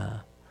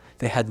مُسْلِمًا.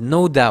 They had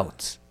no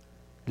doubt,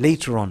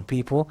 later on,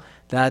 people,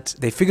 that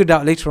they figured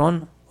out later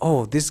on,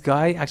 oh, this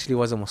guy actually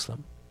was a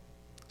Muslim.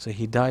 So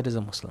he died as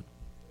a Muslim.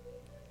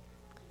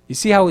 You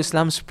see how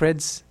Islam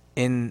spreads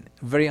in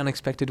very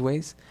unexpected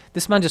ways?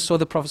 This man just saw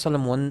the Prophet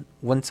ﷺ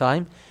one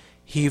time.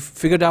 He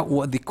figured out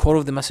what the core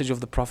of the message of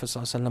the Prophet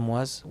ﷺ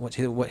was, what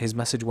his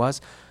message was.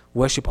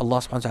 Worship Allah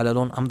subhanahu wa ta'ala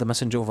alone. I'm the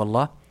messenger of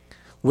Allah.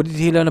 What did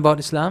he learn about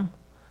Islam?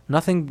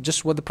 Nothing,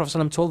 just what the Prophet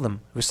ﷺ told them.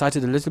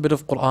 Recited a little bit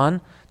of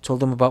Quran, told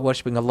them about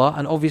worshipping Allah,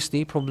 and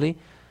obviously probably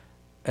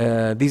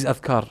these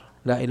adhkar.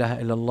 La ilaha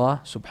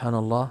illallah,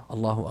 subhanallah,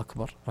 Allahu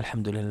Akbar,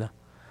 alhamdulillah.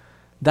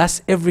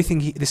 That's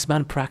everything this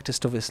man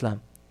practiced of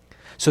Islam.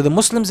 So the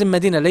Muslims in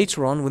Medina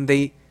later on, when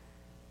they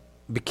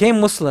became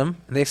Muslim,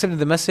 they accepted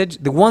the message,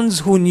 the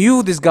ones who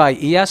knew this guy,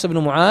 Iyas ibn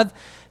Mu'adh,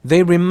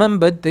 they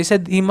remembered, they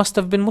said he must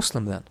have been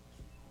Muslim then.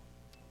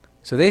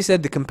 So they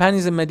said the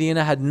companions in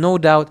Medina had no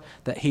doubt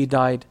that he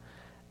died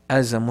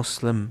as a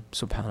Muslim,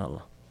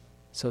 subhanallah.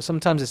 So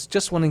sometimes it's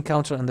just one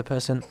encounter and the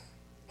person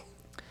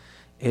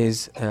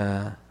is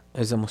a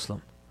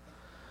Muslim.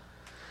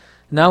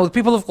 Now the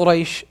people of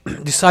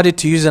Quraysh decided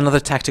to use another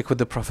tactic with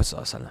the Prophet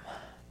ﷺ.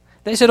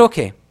 They said,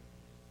 okay,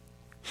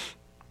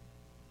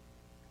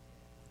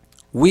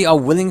 we are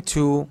willing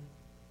to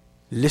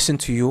listen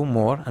to you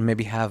more and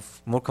maybe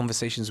have more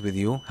conversations with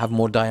you, have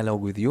more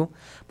dialogue with you,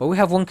 but we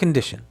have one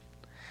condition.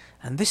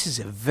 And this is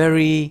a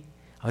very,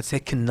 I would say,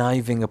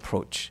 conniving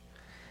approach.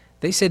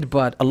 They said,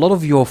 but a lot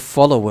of your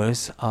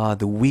followers are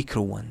the weaker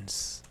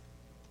ones.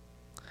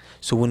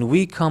 So when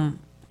we come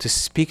to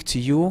speak to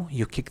you,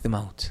 you kick them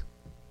out.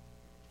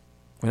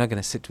 We're not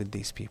going to sit with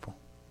these people.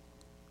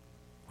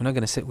 We're not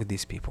going to sit with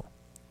these people.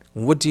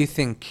 What do you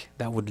think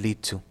that would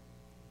lead to?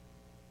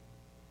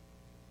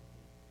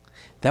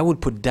 That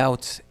would put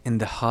doubt in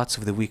the hearts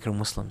of the weaker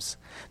Muslims.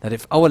 That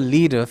if our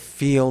leader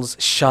feels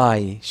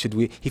shy,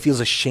 he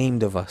feels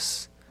ashamed of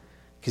us.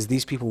 Because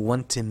these people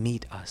want to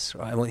meet us,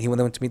 right? They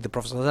want to meet the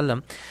Prophet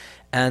ﷺ,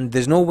 and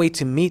there's no way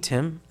to meet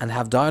him and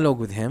have dialogue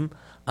with him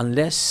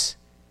unless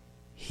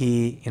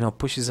he,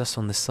 pushes us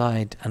on the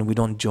side and we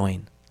don't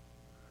join.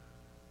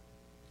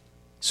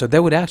 So they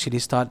would actually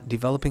start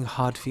developing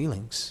hard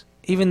feelings,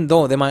 even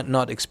though they might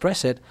not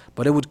express it,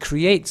 but it would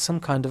create some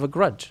kind of a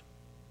grudge,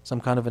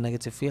 some kind of a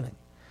negative feeling.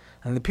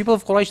 And the people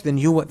of Quraysh, they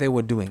knew what they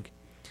were doing.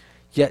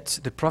 Yet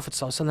the Prophet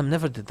ﷺ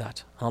never did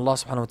that. And Allah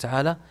subhanahu wa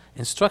ta'ala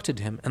instructed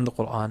him in the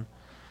Quran,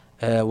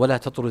 وَلَا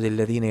تَطْرُدِ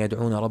الَّذِينَ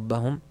يَدْعُونَ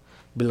رَبَّهُمْ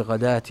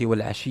بِالْغَدَاةِ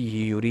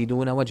وَالْعَشِيِّ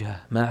يُرِيدُونَ وَجْهَهُ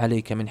مَا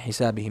عَلَيْكَ مِنْ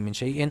حِسَابِهِمْ مِنْ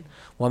شَيْءٍ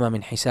وَمَا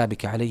مِنْ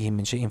حِسَابِكَ عَلَيْهِمْ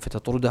مِنْ شَيْءٍ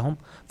فَتَطْرُدَهُمْ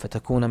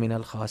فتكون من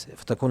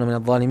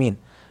الظالمين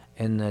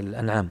in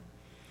Al-An'am.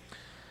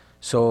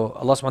 So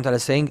Allah subhanahu wa ta'ala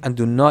is saying, and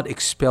do not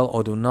expel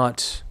or do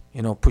not,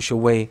 push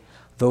away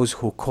those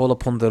who call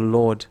upon their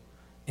Lord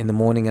in the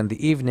morning and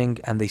the evening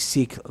and they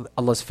seek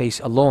Allah's face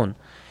alone.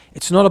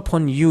 It's not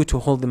upon you to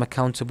hold them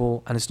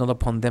accountable, and it's not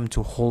upon them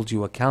to hold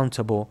you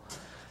accountable.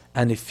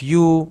 And if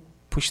you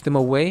push them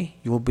away,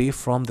 you will be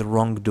from the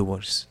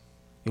wrongdoers.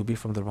 You'll be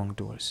from the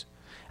wrongdoers.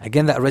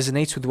 Again, that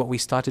resonates with what we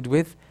started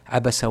with.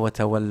 عَبَسَ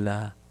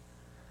وَتَوَلَّى.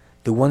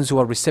 The ones who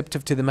are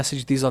receptive to the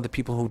message, these are the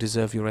people who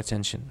deserve your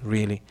attention,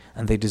 really.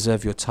 And they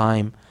deserve your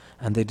time,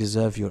 and they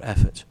deserve your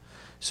effort.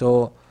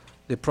 So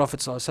the Prophet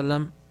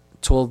ﷺ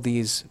told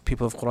these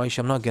people of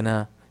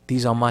Quraysh,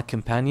 these are my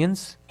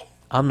companions.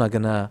 I'm not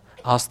going to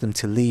ask them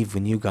to leave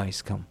when you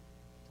guys come.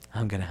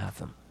 I'm going to have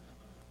them.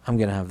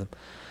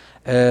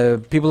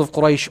 People of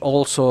Quraysh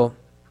also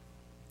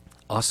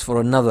asked for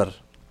another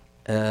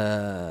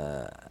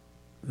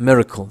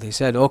miracle. They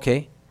said,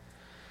 okay.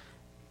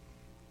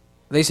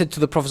 They said to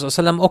the Prophet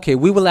ﷺ, okay,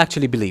 we will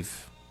actually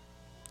believe.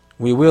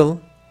 We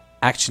will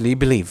actually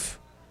believe.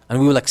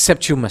 And we will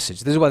accept your message.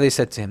 This is what they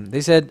said to him.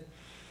 They said,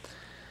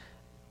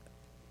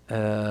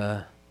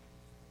 ادْعُ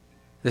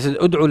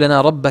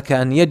لَنَا رَبَّكَ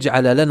أَنْ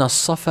يَجْعَلَ لَنَا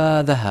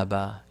الصَّفَا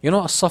ذَهَبًا. You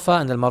know As-Safa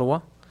and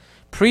Al-Marwa?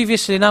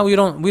 Previously, now we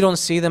don't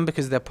see them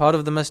because they're part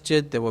of the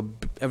masjid. They were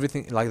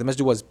everything, like the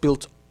masjid was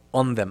built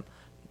on them.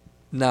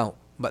 Now,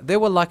 but they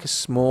were like a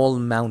small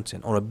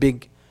mountain or a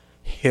big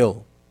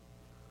hill.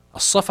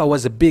 As-Safa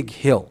was a big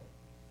hill.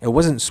 It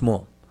wasn't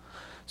small.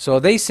 So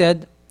they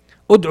said,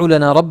 ادع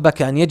لنا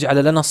ربك أن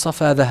يجعل لنا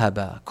الصفا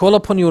ذهبا. Call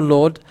upon your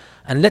Lord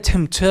and let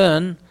him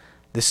turn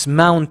this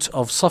mount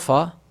of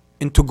Safa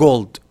into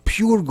gold,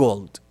 pure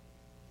gold.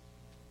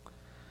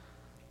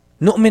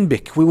 نؤمن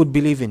بك, we would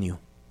believe in you.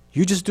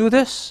 You just do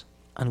this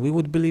and we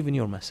would believe in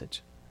your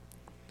message.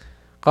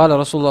 قال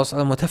رسول الله صلى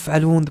الله عليه وسلم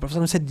وتفعلون. The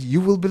Prophet said,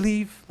 you will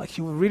believe, like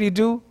you will really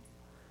do?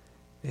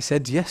 They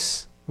said,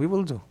 yes, we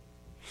will do.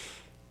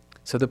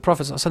 So the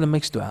Prophet صلى الله عليه وسلم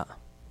makes dua.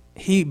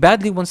 He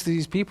badly wants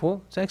these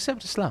people to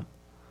accept Islam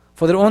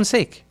for their own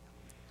sake.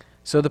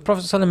 So the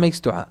Prophet صلى الله عليه وسلم makes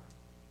dua.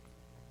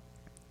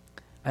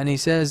 And he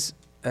says,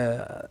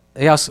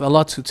 he asks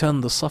Allah to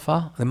turn the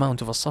Safa, the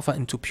mount of Safa,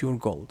 into pure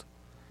gold.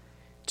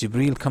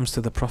 Jibreel comes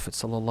to the Prophet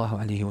sallallahu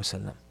alaihi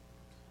wasallam.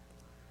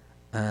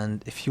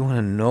 And if you want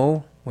to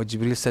know what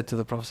Jibreel said to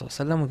the Prophet sallallahu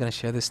alaihi wasallam, we're going to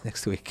share this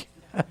next week.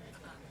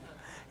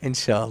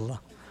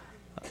 Inshallah.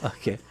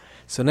 Okay.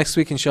 So next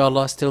week,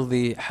 inshallah, still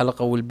the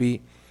halaqah will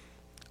be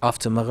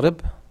after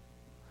Maghrib.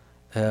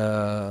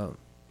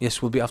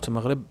 Yes, will be after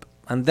Maghrib.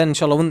 And then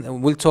inshallah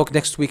we'll talk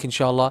next week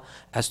inshallah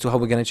as to how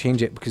we're going to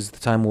change it, because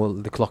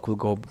the clock will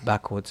go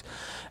backwards.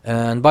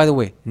 And by the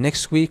way,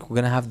 next week we're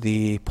going to have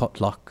the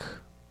potluck.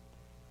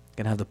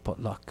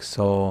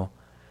 So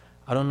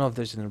I don't know if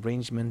there's an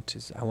arrangement.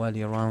 Is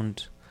Awali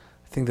around?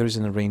 I think there is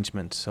an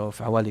arrangement. So if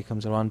Awali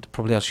comes around,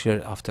 probably I'll share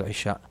it after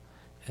Isha.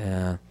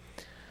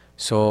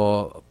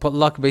 So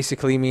potluck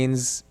basically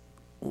means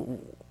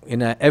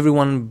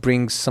everyone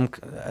brings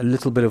a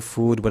little bit of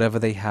food, whatever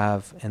they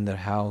have in their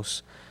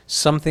house,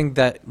 something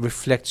that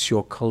reflects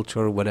your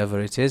culture,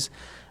 whatever it is.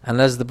 And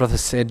as the brother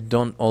said,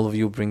 don't all of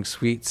you bring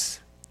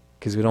sweets,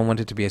 because we don't want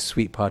it to be a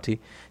sweet party.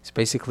 It's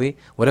basically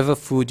whatever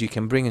food you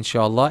can bring,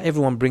 inshallah.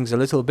 Everyone brings a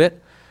little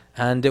bit,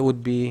 and it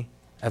would be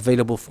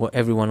available for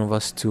every one of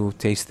us to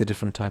taste the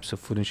different types of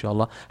food,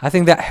 inshallah. I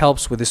think that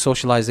helps with the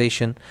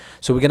socialization.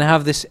 So we're going to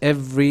have this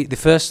the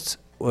first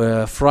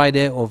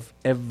Friday of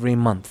every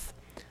month.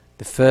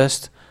 The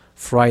first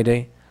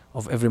Friday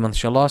of every month,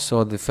 inshallah.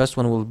 So the first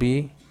one will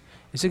be,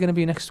 is it going to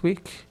be next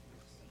week?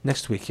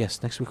 Next week,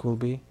 yes. Next week will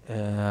be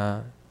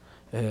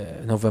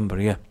November,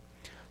 yeah.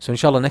 So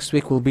inshallah next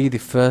week will be the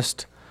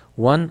first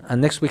one.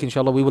 And next week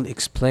inshallah we will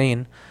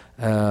explain,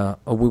 or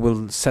we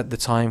will set the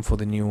time for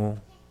the new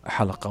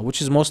halaqah, which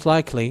is most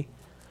likely,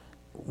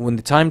 when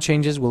the time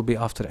changes, will be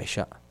after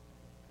Isha.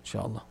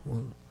 Inshallah.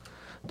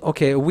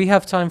 Okay, we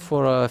have time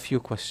for a few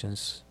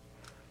questions.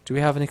 Do we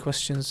have any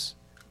questions?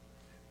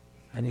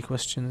 Any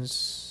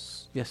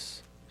questions?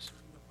 Yes.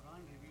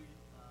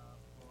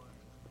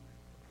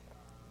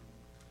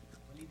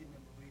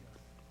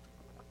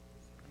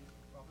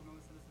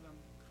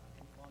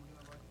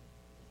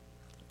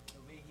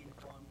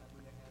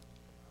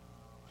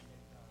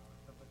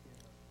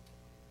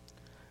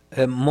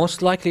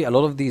 Most likely, a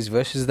lot of these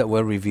verses that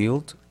were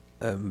revealed,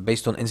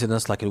 based on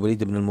incidents like Al-Walid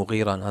ibn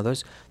al-Mughira and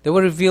others, they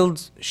were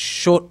revealed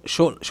short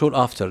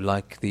after,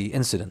 like the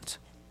incident.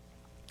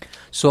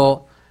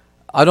 So,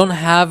 I don't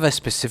have a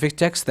specific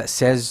text that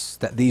says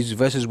that these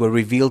verses were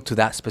revealed to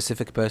that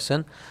specific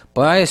person,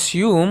 but I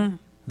assume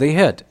they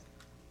heard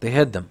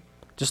them.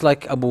 Just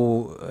like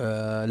Abu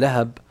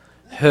Lahab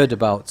heard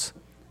about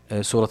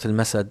Surah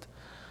Al-Masad.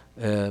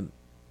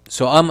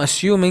 So I'm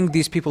assuming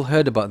these people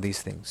heard about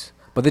these things,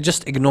 but they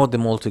just ignored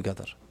them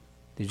altogether.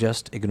 They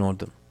just ignored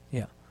them.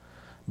 Yeah.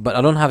 But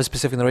I don't have a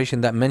specific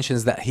narration that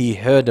mentions that he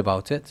heard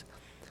about it.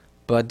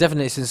 But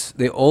definitely, since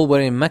they all were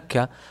in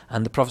Mecca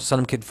and the Prophet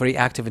ﷺ kept very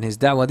active in his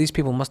da'wah, these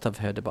people must have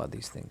heard about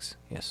these things.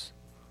 Yes.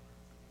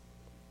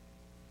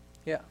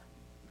 Yeah.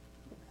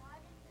 Why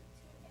did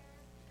the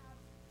two Arab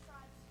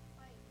tribes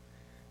fight?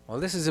 Well,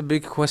 this is a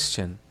big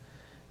question.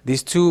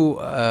 These two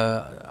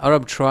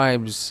Arab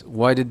tribes,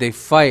 why did they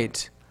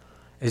fight?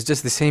 It's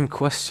just the same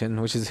question,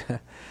 which is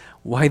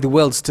why the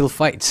world still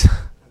fights.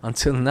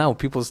 Until now,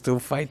 people still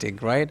fighting,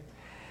 right?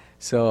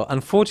 So,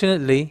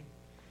 unfortunately,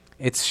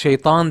 it's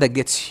shaitan that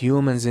gets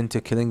humans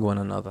into killing one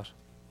another.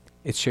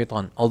 It's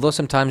shaitan. Although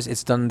sometimes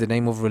it's done in the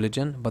name of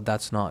religion, but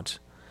that's not.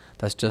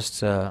 That's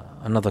just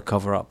another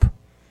cover-up.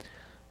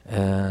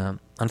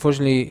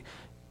 Unfortunately,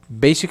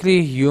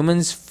 basically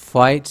humans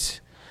fight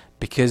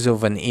because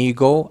of an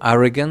ego,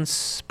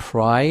 arrogance,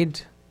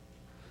 pride,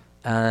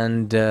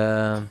 and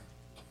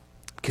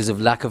because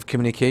of lack of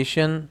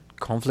communication,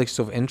 conflict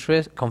of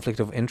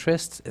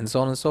interest, and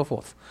so on and so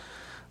forth.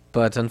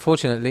 But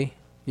unfortunately,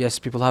 yes,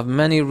 people have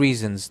many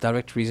reasons,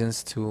 direct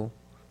reasons to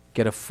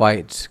get a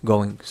fight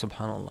going,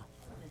 subhanAllah.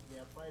 I think they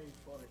are fighting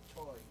for a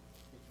toy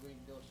between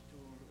those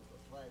two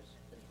tribes.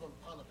 It's called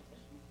politics.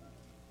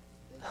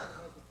 They are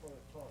fighting for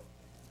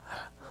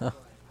a toy.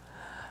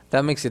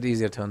 That makes it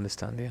easier to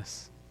understand,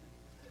 yes.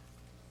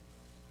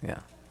 Yeah.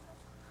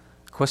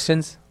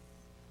 Questions?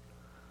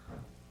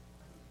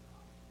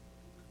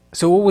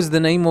 So what was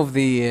the name of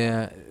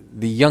the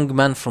young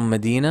man from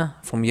Medina,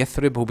 from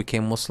Yathrib, who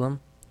became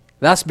Muslim?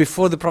 That's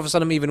before the Prophet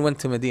ﷺ even went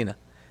to Medina.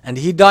 And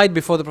he died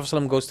before the Prophet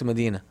ﷺ goes to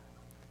Medina.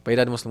 But he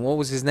died Muslim. What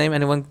was his name?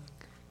 Anyone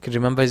could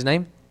remember his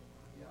name?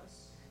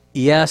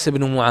 Iyas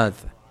ibn Mu'adh.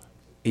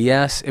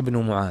 Iyas ibn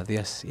Mu'adh.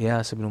 Yes,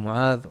 Iyas ibn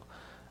Mu'adh.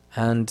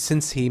 And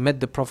since he met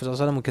the Prophet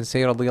ﷺ, we can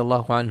say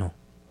radiyallahu anhu.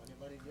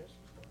 Anybody guessed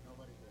or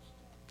nobody guessed?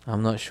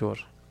 I'm not sure.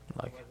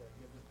 Like, Give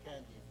them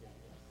candy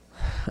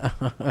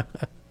if they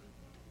guessed.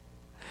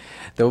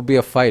 there will be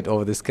a fight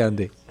over this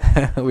candy.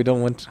 We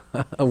don't want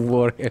a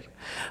war here.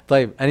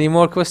 طيب, any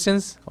more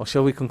questions? Or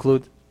shall we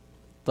conclude?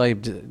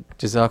 طيب,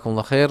 جزاكم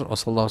الله خير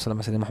وصلى الله وسلم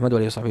على سيدنا محمد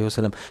وعلى آله وصحبه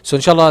وسلم. So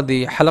inshallah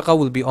the halaqah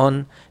will be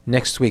on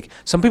next week.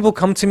 Some people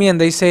come to me and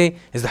they say,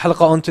 is the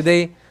halaqah on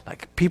today?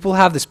 Like, people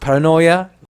have this paranoia